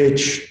Apart,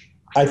 which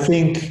I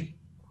think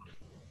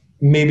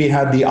maybe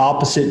had the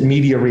opposite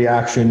media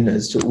reaction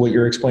as to what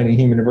you're explaining in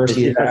Human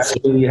Diversity. It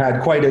actually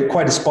had quite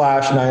a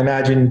splash, and I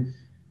imagine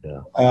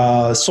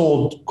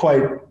sold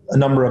quite a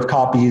number of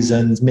copies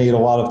and made a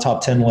lot of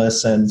top 10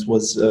 lists and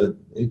was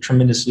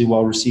tremendously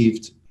well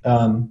received,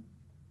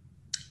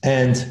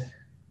 and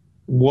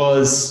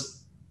was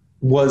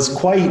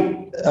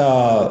quite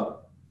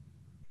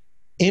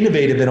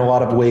innovative in a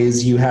lot of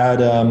ways. You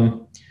had,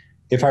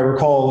 if I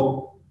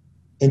recall,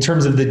 in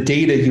terms of the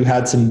data, you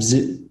had some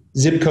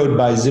zip code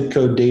by zip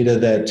code data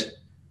that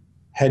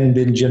hadn't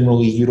been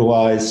generally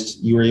utilized.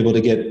 You were able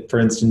to get, for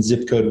instance,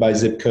 zip code by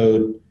zip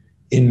code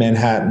in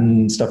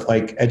Manhattan, stuff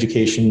like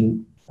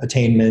education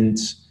attainment,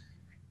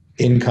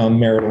 income,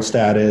 marital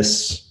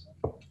status,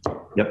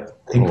 Yep.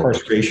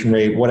 incarceration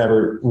rate,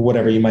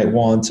 whatever you might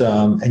want.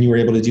 And you were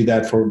able to do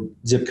that for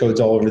zip codes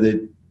all over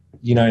the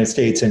United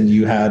States. And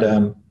you had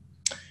a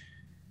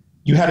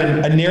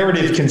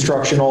narrative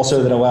construction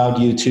also that allowed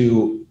you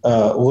to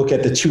look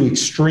at the two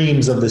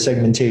extremes of the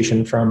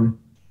segmentation from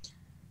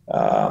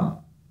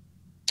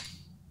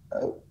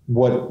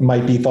what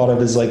might be thought of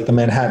as like the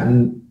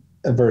Manhattan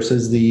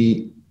versus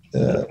the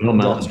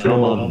Belmont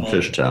and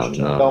Fishtown.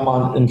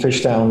 Belmont and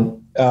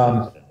Fishtown.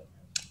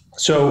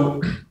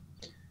 So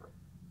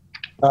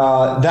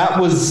that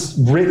was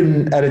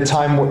written at a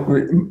time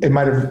where it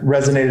might have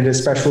resonated,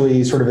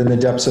 especially sort of in the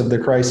depths of the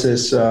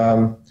crisis.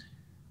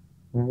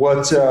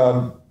 What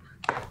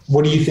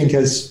do you think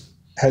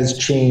has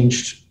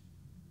changed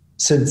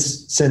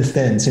since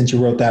then, since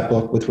you wrote that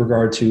book with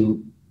regard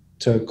to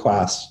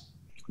class?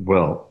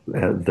 Well,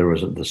 there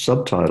was the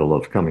subtitle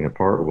of Coming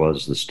Apart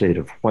was The State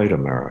of White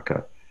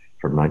America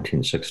from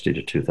 1960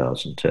 to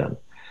 2010.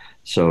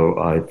 So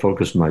I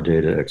focused my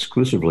data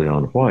exclusively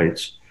on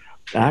whites.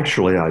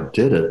 Actually, I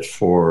did it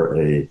for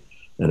an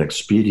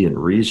expedient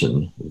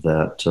reason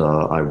that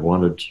I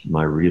wanted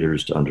my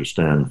readers to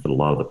understand that a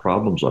lot of the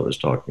problems I was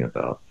talking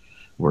about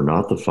were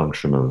not the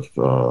function of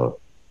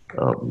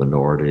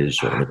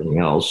minorities or anything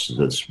else.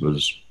 This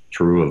was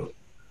true of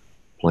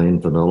plain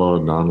vanilla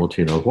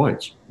non-Latino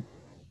whites.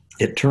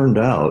 It turned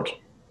out,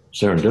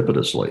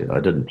 serendipitously, I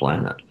didn't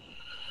plan it,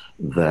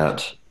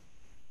 that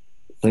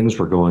things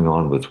were going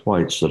on with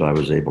whites that I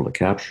was able to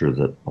capture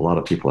that a lot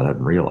of people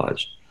hadn't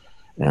realized.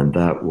 And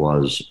that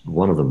was,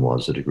 one of them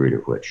was the degree to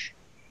which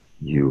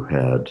you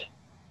had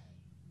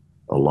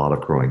a lot of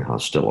growing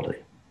hostility,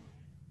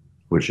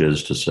 which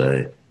is to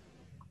say,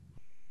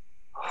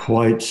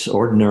 whites,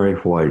 ordinary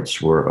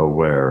whites, were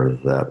aware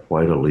that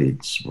white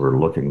elites were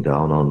looking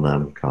down on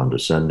them,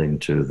 condescending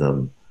to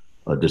them,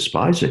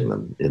 despising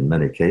them in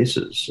many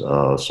cases,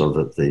 so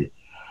that the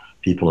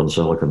people in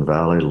Silicon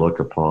Valley look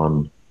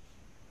upon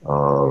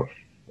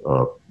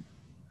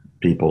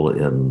people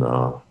in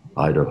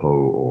Idaho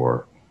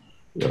or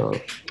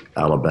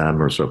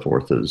Alabama or so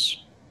forth as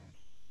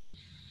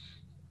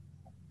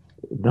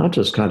not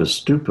just kind of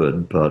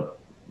stupid, but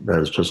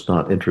as just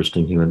not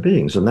interesting human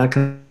beings. And that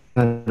kind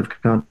of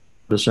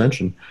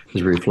condescension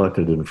is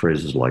reflected in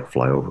phrases like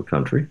flyover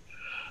country.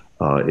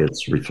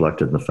 It's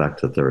reflected in the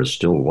fact that there is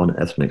still one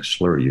ethnic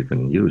slur you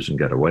can use and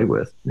get away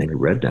with, namely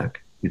redneck.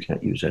 You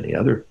can't use any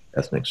other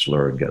ethnic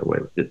slur and get away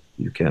with it.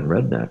 You can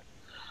redneck.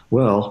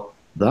 Well,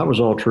 that was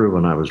all true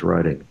when I was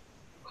writing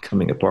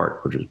Coming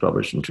Apart, which was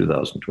published in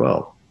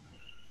 2012.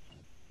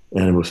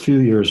 And a few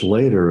years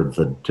later,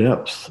 the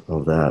depth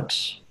of that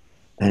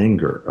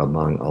anger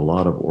among a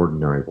lot of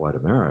ordinary white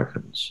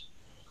Americans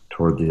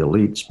toward the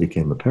elites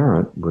became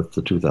apparent with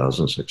the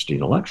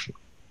 2016 election.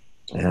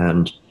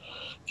 And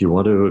if you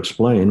want to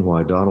explain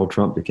why Donald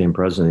Trump became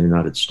president of the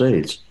United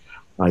States,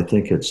 I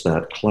think it's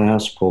that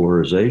class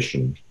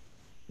polarization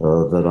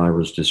that I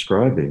was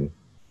describing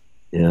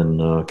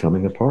in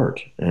Coming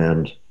Apart.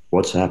 And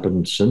what's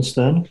happened since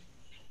then?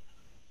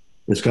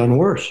 It's gotten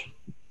worse.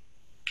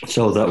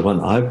 So that when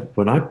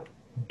I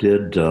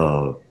did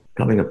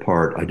Coming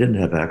Apart, I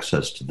didn't have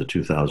access to the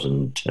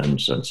 2010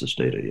 census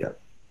data yet,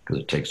 because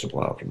it takes a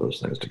while for those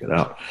things to get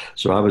out.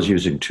 So I was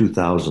using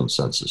 2000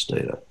 census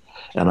data,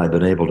 and I've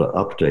been able to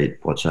update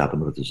what's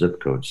happened with the zip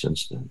code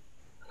since then.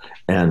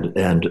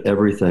 And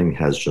everything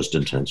has just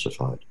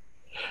intensified.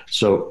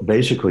 So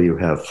basically you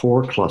have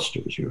four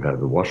clusters. You have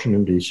the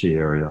Washington, D.C.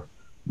 area,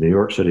 New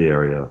York City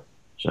area,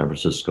 San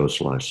Francisco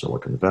 /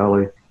 Silicon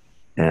Valley,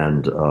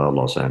 and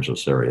Los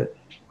Angeles area,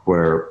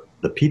 where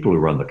the people who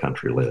run the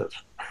country live,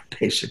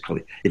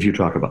 basically. If you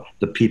talk about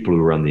the people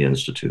who run the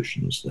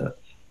institutions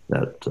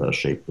that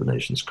shape the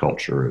nation's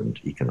culture and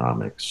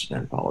economics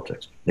and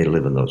politics, they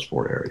live in those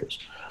four areas.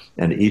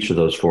 And each of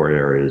those four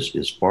areas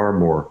is far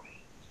more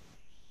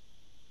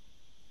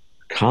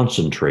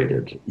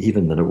concentrated,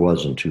 even than it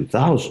was in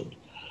 2000,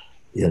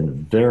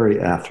 in very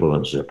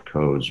affluent zip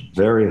codes,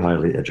 very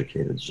highly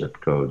educated zip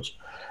codes.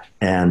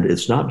 And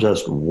it's not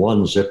just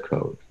one zip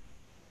code.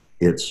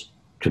 It's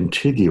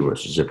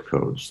contiguous zip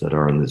codes that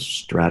are in this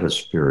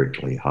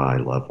stratospherically high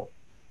level.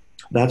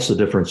 That's the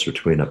difference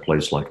between a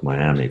place like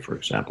Miami, for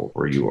example,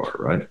 where you are,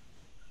 right?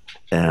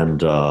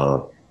 And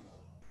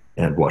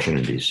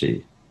Washington,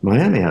 D.C.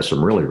 Miami has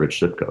some really rich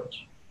zip codes,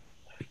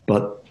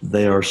 but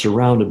they are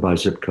surrounded by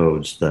zip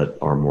codes that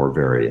are more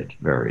varied.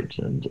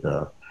 And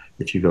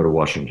if you go to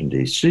Washington,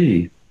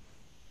 D.C.,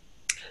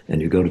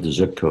 and you go to the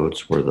zip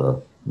codes where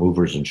the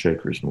movers and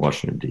shakers in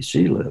Washington,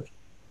 D.C. live,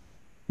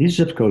 these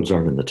zip codes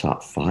aren't in the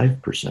top 5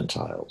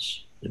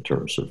 percentiles in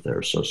terms of their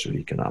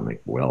socioeconomic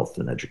wealth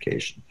and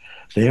education.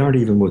 They aren't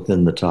even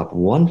within the top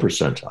 1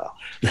 percentile.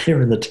 They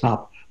are in the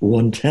top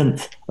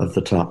 1/10 of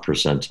the top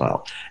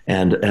percentile.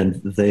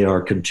 And they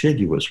are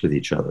contiguous with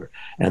each other.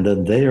 And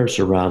then they are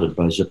surrounded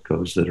by zip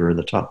codes that are in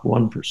the top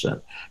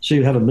 1%. So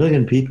you have 1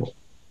 million people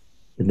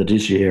in the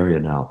DC area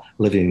now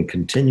living in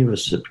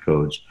continuous zip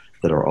codes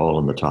that are all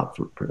in the top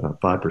 5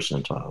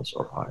 percentiles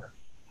or higher.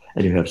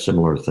 And you have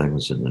similar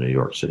things in the New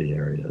York City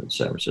area, in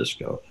San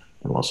Francisco,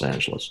 and Los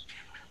Angeles.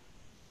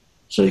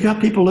 So you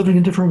got people living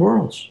in different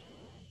worlds.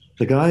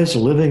 The guys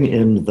living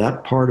in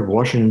that part of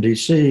Washington,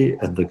 D.C.,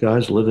 and the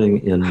guys living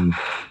in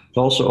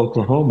Tulsa,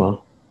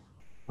 Oklahoma,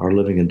 are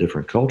living in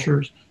different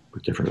cultures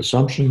with different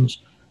assumptions.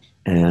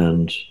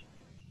 And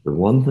the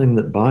one thing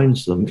that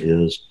binds them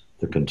is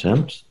the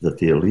contempt that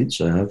the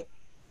elites have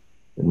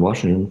in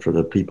Washington for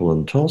the people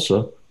in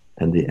Tulsa,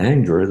 and the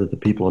anger that the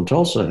people in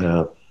Tulsa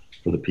have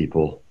for the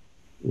people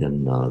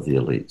in the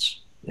elites.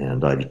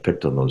 And I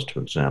picked on those two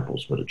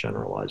examples, but it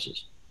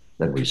generalizes.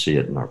 And we see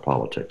it in our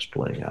politics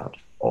playing out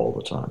all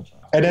the time.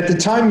 And at the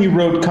time you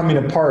wrote Coming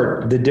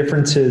Apart, the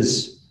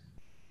differences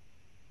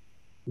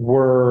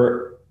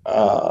were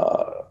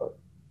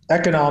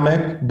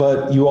economic,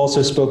 but you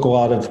also spoke a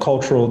lot of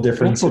cultural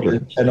differences,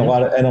 and a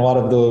lot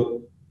of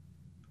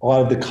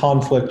the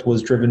conflict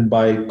was driven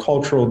by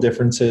cultural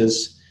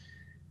differences.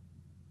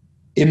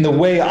 In the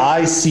way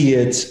I see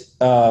it,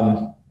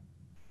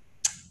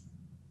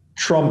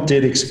 Trump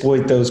did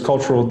exploit those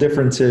cultural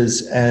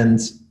differences, and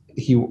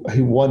he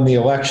won the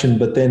election,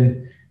 but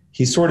then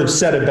he sort of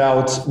set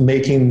about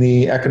making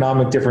the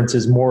economic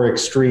differences more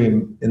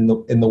extreme in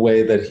the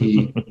way that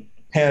he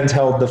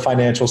handheld the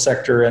financial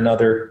sector and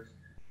other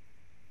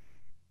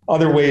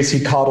ways he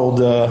coddled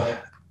the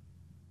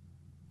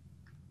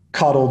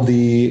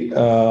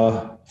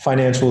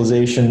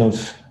financialization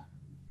of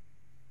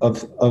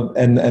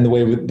and the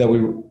way that we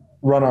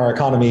run our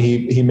economy.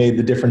 He made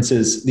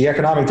the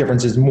economic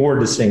differences more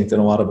distinct in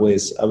a lot of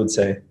ways, I would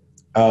say.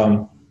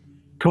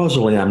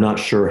 Causally, I'm not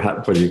sure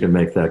whether you can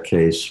make that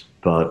case,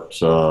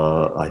 but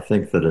I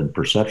think that in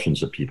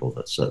perceptions of people,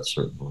 that's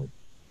certainly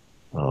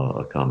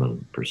a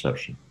common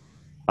perception.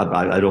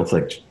 I don't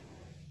think,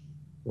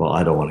 well,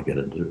 I don't want to get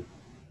into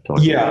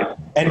talking. Yeah,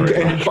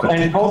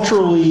 and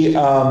culturally,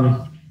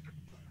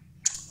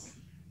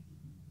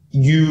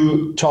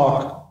 you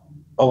talk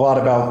a lot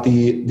about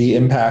the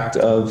impact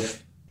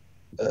of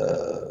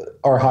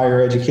our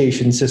higher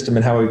education system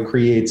and how it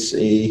creates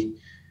a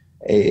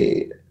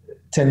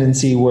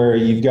tendency where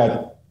you've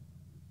got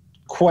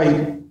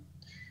quite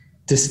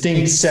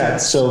distinct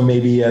sets. So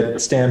maybe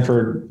at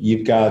Stanford,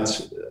 you've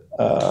got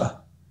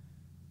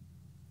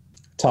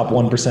top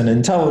 1%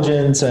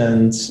 intelligence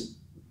and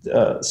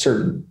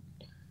certain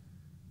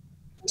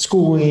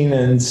schooling,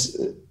 and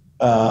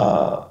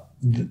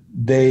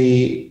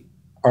they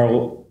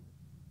are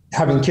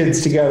having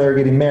kids together,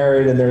 getting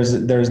married, and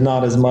there's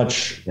not as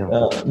much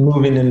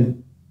moving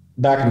in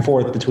back and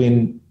forth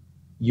between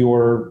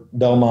your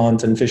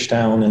Belmont and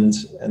Fishtown, and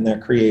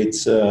that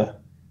creates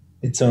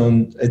its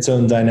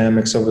own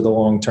dynamics over the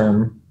long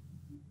term.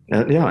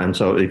 And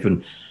so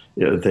even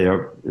they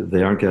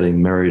aren't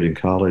getting married in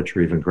college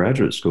or even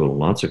graduate school in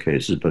lots of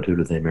cases, but who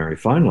do they marry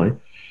finally?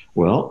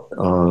 Well,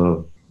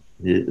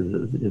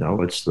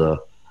 it's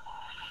the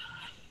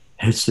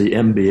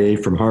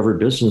MBA from Harvard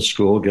Business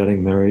School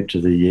getting married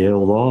to the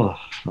Yale Law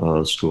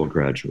School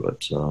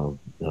graduate.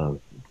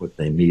 What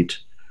they meet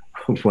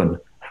when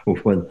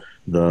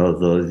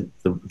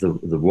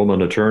the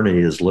woman attorney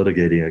is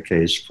litigating a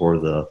case for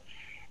the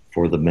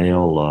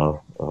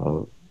male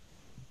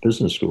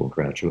business school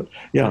graduate.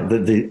 Yeah,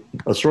 the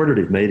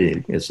assortative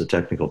mating is the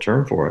technical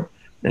term for it.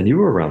 And you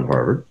were around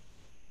Harvard,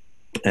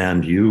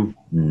 and you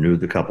knew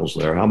the couples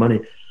there. How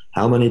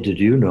many did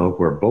you know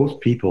where both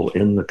people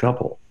in the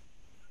couple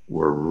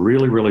were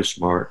really, really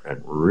smart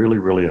and really,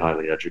 really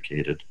highly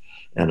educated,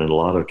 and in a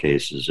lot of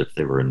cases, if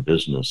they were in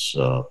business,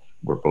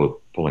 were both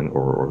pulling,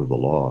 or the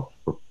law,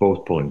 were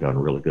both pulling down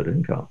really good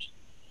incomes?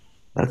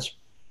 That's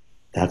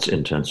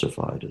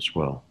intensified as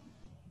well.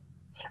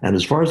 And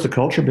as far as the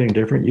culture being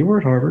different, you were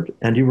at Harvard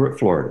and you were at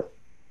Florida.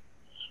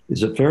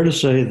 Is it fair to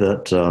say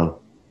that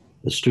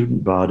the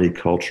student body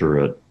culture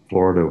at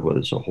Florida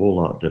was a whole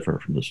lot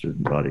different from the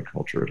student body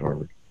culture at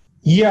Harvard?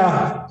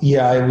 Yeah,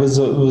 it was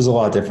a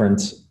lot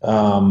different.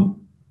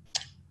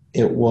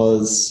 It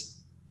was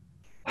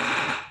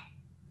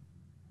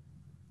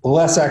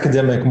less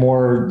academic,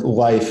 more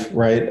life,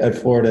 right? At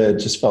Florida, it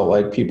just felt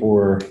like people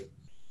were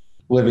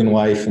living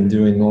life and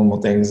doing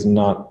normal things, and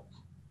not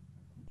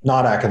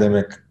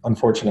academic,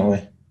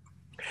 unfortunately.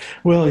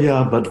 Well,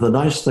 yeah, but the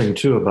nice thing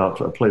too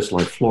about a place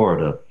like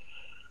Florida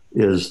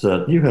is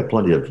that you have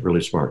plenty of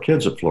really smart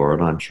kids at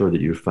Florida. I'm sure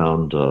that you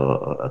found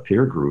a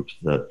peer group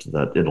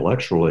that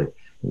intellectually,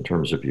 in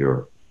terms of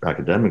your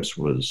academics,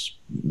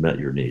 met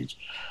your needs.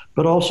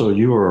 But also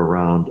you were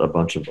around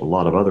a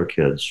lot of other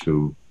kids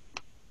who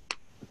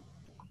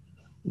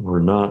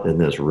were not in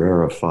this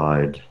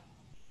rarefied,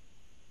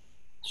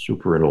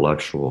 super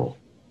intellectual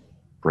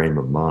frame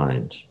of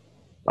mind.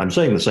 I'm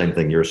saying the same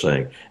thing you're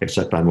saying,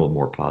 except I'm a little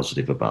more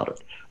positive about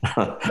it.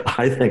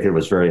 I think it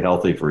was very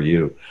healthy for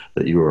you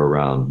that you were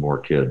around more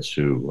kids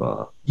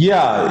who...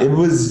 Yeah, it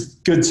was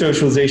good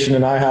socialization,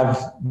 and I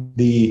have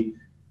the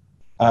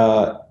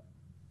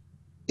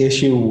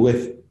issue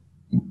with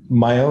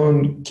my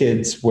own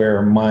kids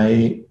where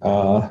my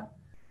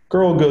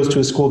girl goes to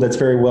a school that's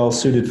very well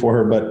suited for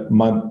her, but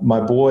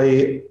my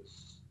boy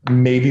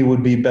maybe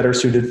would be better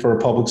suited for a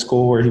public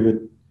school where he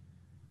would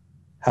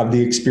have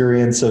the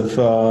experience of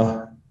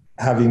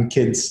having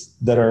kids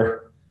that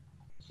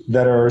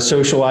are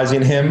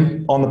socializing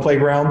him on the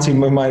playgrounds. He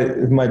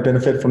might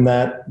benefit from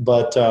that.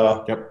 But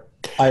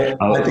I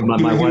think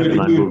my wife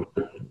and I moved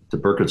to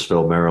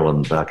Burkittsville,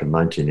 Maryland back in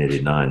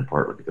 1989,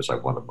 partly because I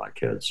wanted my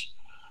kids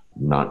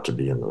not to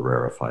be in the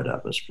rarefied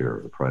atmosphere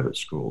of the private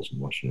schools in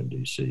Washington,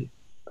 D.C.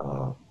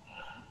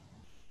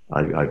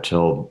 I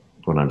tell,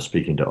 when I'm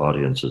speaking to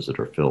audiences that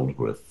are filled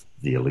with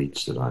the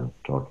elites that I'm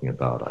talking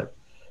about, I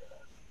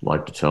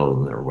like to tell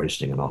them they're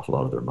wasting an awful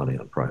lot of their money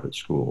on private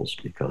schools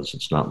because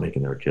it's not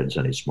making their kids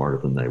any smarter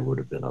than they would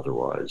have been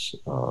otherwise.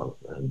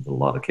 And in a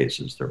lot of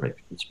cases,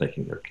 it's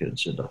making their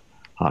kids into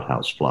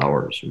hothouse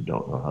flowers who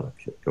don't know how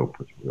to cope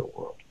with the real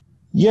world.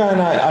 Yeah, and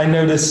I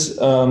notice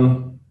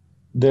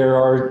there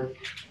are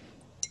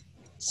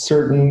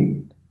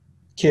certain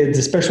kids,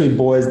 especially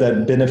boys,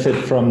 that benefit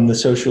from the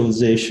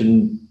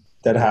socialization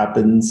that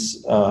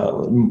happens.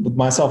 With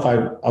myself, I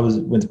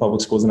went to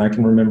public schools, and I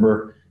can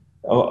remember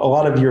a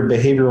lot of your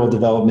behavioral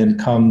development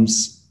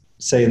comes,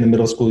 say, in the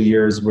middle school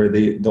years, where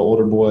the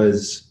older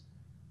boys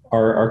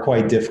are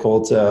quite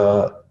difficult.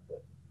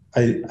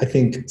 I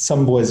think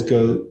some boys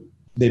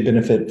they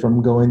benefit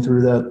from going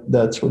through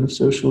that sort of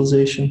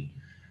socialization.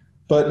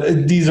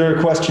 But these are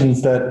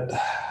questions that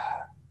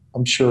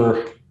I'm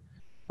sure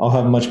I'll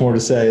have much more to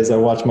say as I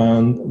watch my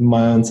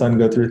own son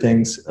go through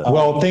things.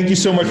 Well, thank you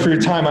so much for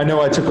your time. I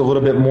know I took a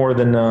little bit more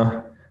than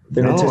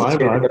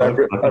anticipated, but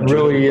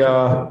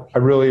I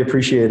really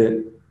appreciate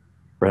it.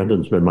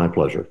 Brandon, it's been my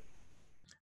pleasure.